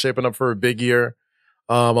KO is shaping up for a big year,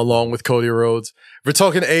 along with Cody Rhodes. If we're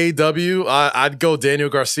talking AEW, I'd go Daniel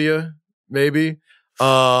Garcia, maybe.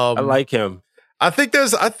 I like him. I think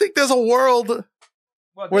there's a world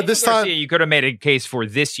where this time you could have made a case for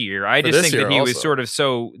this year. I just think that he was sort of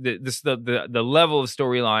so the level of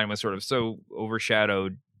storyline was sort of so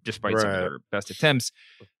overshadowed despite some of their best attempts.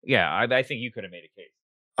 Yeah, I think you could have made a case.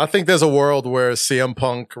 I think there's a world where CM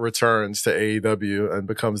Punk returns to AEW and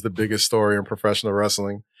becomes the biggest story in professional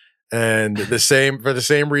wrestling. And for the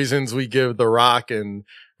same reasons we give The Rock and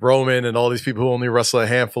Roman and all these people who only wrestle a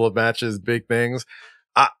handful of matches big things.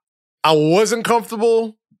 I wasn't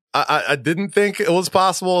comfortable. I didn't think it was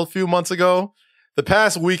possible a few months ago. The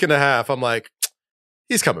past week and a half, I'm like,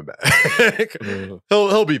 he's coming back.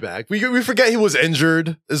 He'll be back. We forget he was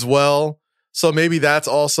injured as well. So maybe that's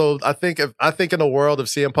also, I think in the world, if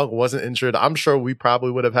CM Punk wasn't injured, I'm sure we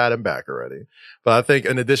probably would have had him back already. But I think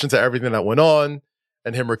in addition to everything that went on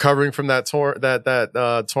and him recovering from that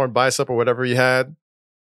torn bicep or whatever he had,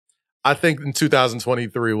 I think in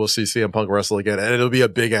 2023 we'll see CM Punk wrestle again, and it'll be a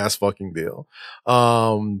big ass fucking deal.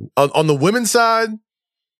 On the women's side,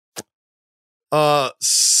 Sol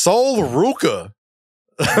Ruka.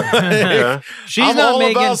 She's not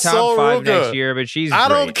making top 5 next year, but she's I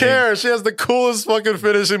don't great. care. She has the coolest fucking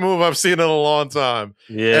finishing move I've seen in a long time.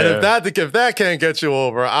 Yeah. And if that can't get you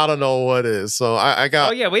over, I don't know what is. So I got.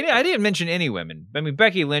 Oh yeah, I didn't mention any women. I mean,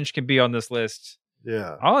 Becky Lynch can be on this list.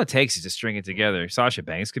 Yeah. All it takes is to string it together. Sasha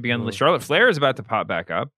Banks could be on the list. Charlotte Flair is about to pop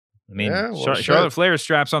back up. I mean, Charlotte Flair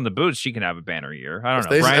straps on the boots. She can have a banner year. I don't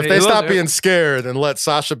know. If they stop being scared and let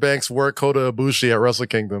Sasha Banks work Kota Ibushi at Wrestle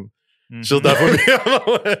Kingdom, she'll definitely be on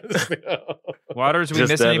the list. Waters, we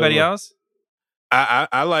miss anybody else?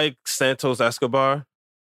 I like Santos Escobar.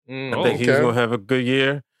 I think he's going to have a good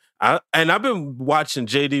year. I've been watching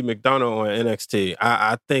JD McDonough on NXT.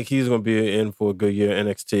 I think he's going to be in for a good year in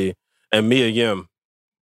NXT. And Mia Yim.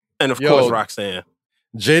 And of course, Roxanne.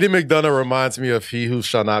 JD McDonough reminds me of He Who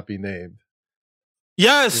Shall Not Be Named.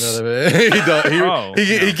 Yes. You know what I mean?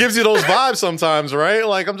 He gives you those vibes sometimes, right?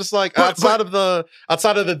 Like, I'm just like, outside of the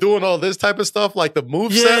doing all this type of stuff, like the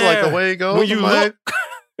moveset, like the way he goes. When you look.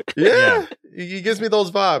 He gives me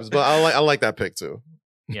those vibes, but I like that pick too.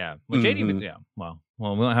 Yeah. Well, JD, yeah. Well,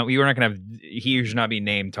 we're not going to have He Who Should Not Be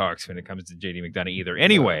Named talks when it comes to JD McDonough either.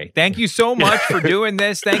 Anyway, thank you so much for doing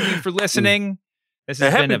this. Thank you for listening. This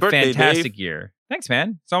has been a fantastic year. Thanks,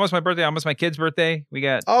 man. It's almost my birthday, almost my kid's birthday. We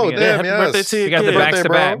got happy birthday to you. We got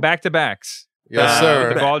the back-to-backs. Yes, sir.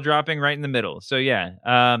 With the ball dropping right in the middle. So yeah.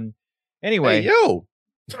 Anyway, hey, yo.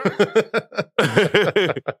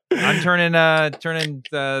 I'm turning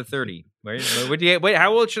 30. Wait,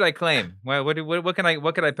 how old should I claim? What can I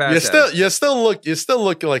pass? You still look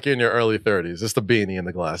like you're in your early 30s. It's the beanie and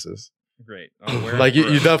the glasses. Great. Like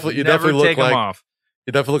you definitely look like off.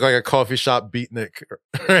 You definitely look like a coffee shop beatnik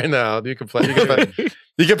right now. You can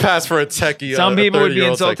pass for a techie. Some people would be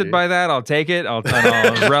insulted by that. I'll take it. I'll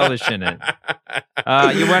relish in it.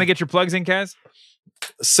 You want to get your plugs in, Kaz?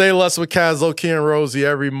 Say Less with Kaz, Loki, and Rosie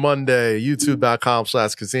every Monday.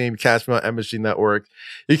 YouTube.com/Kazim. Catch me on MSG Network.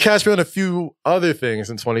 You catch me on a few other things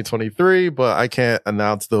in 2023, but I can't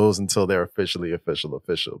announce those until they're officially official.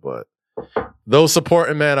 But those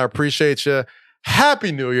supporting, man, I appreciate you.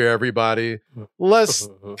 Happy New Year, everybody. Let's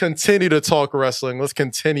continue to talk wrestling. Let's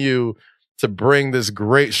continue to bring this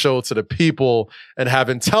great show to the people and have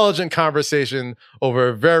intelligent conversation over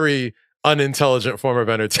a very unintelligent form of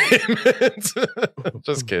entertainment.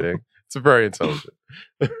 Just kidding. It's very intelligent.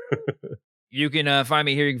 You can find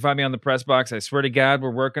me here. You can find me on the press box. I swear to God, we're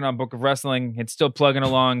working on Book of Wrestling. It's still plugging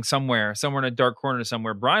along somewhere in a dark corner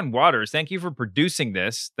somewhere. Brian Waters, thank you for producing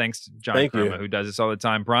this. Thanks to John Kruma, who does this all the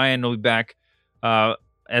time. Brian will be back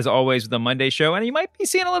as always with the Monday show, and you might be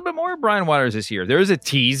seeing a little bit more of Brian Waters this year. There is a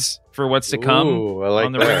tease for what's to come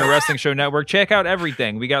on the Ringer Wrestling Show Network. Check out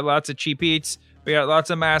everything. We got lots of cheap eats. We got lots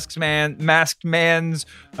of masked mans.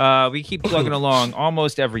 We keep plugging along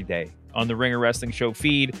almost every day on the Ringer Wrestling Show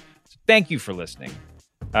feed. So thank you for listening.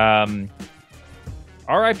 R.I.P.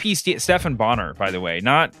 Stephan Bonner, by the way.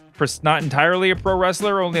 Not entirely a pro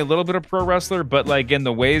wrestler, only a little bit of pro wrestler, but like in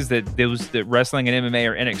the ways that wrestling and MMA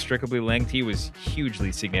are inextricably linked, he was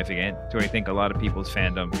hugely significant to, I think, a lot of people's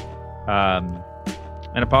fandom.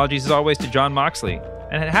 And apologies as always to Jon Moxley.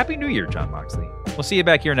 And Happy New Year, Jon Moxley. We'll see you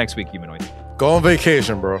back here next week, Humanoid. Go on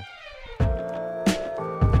vacation, bro.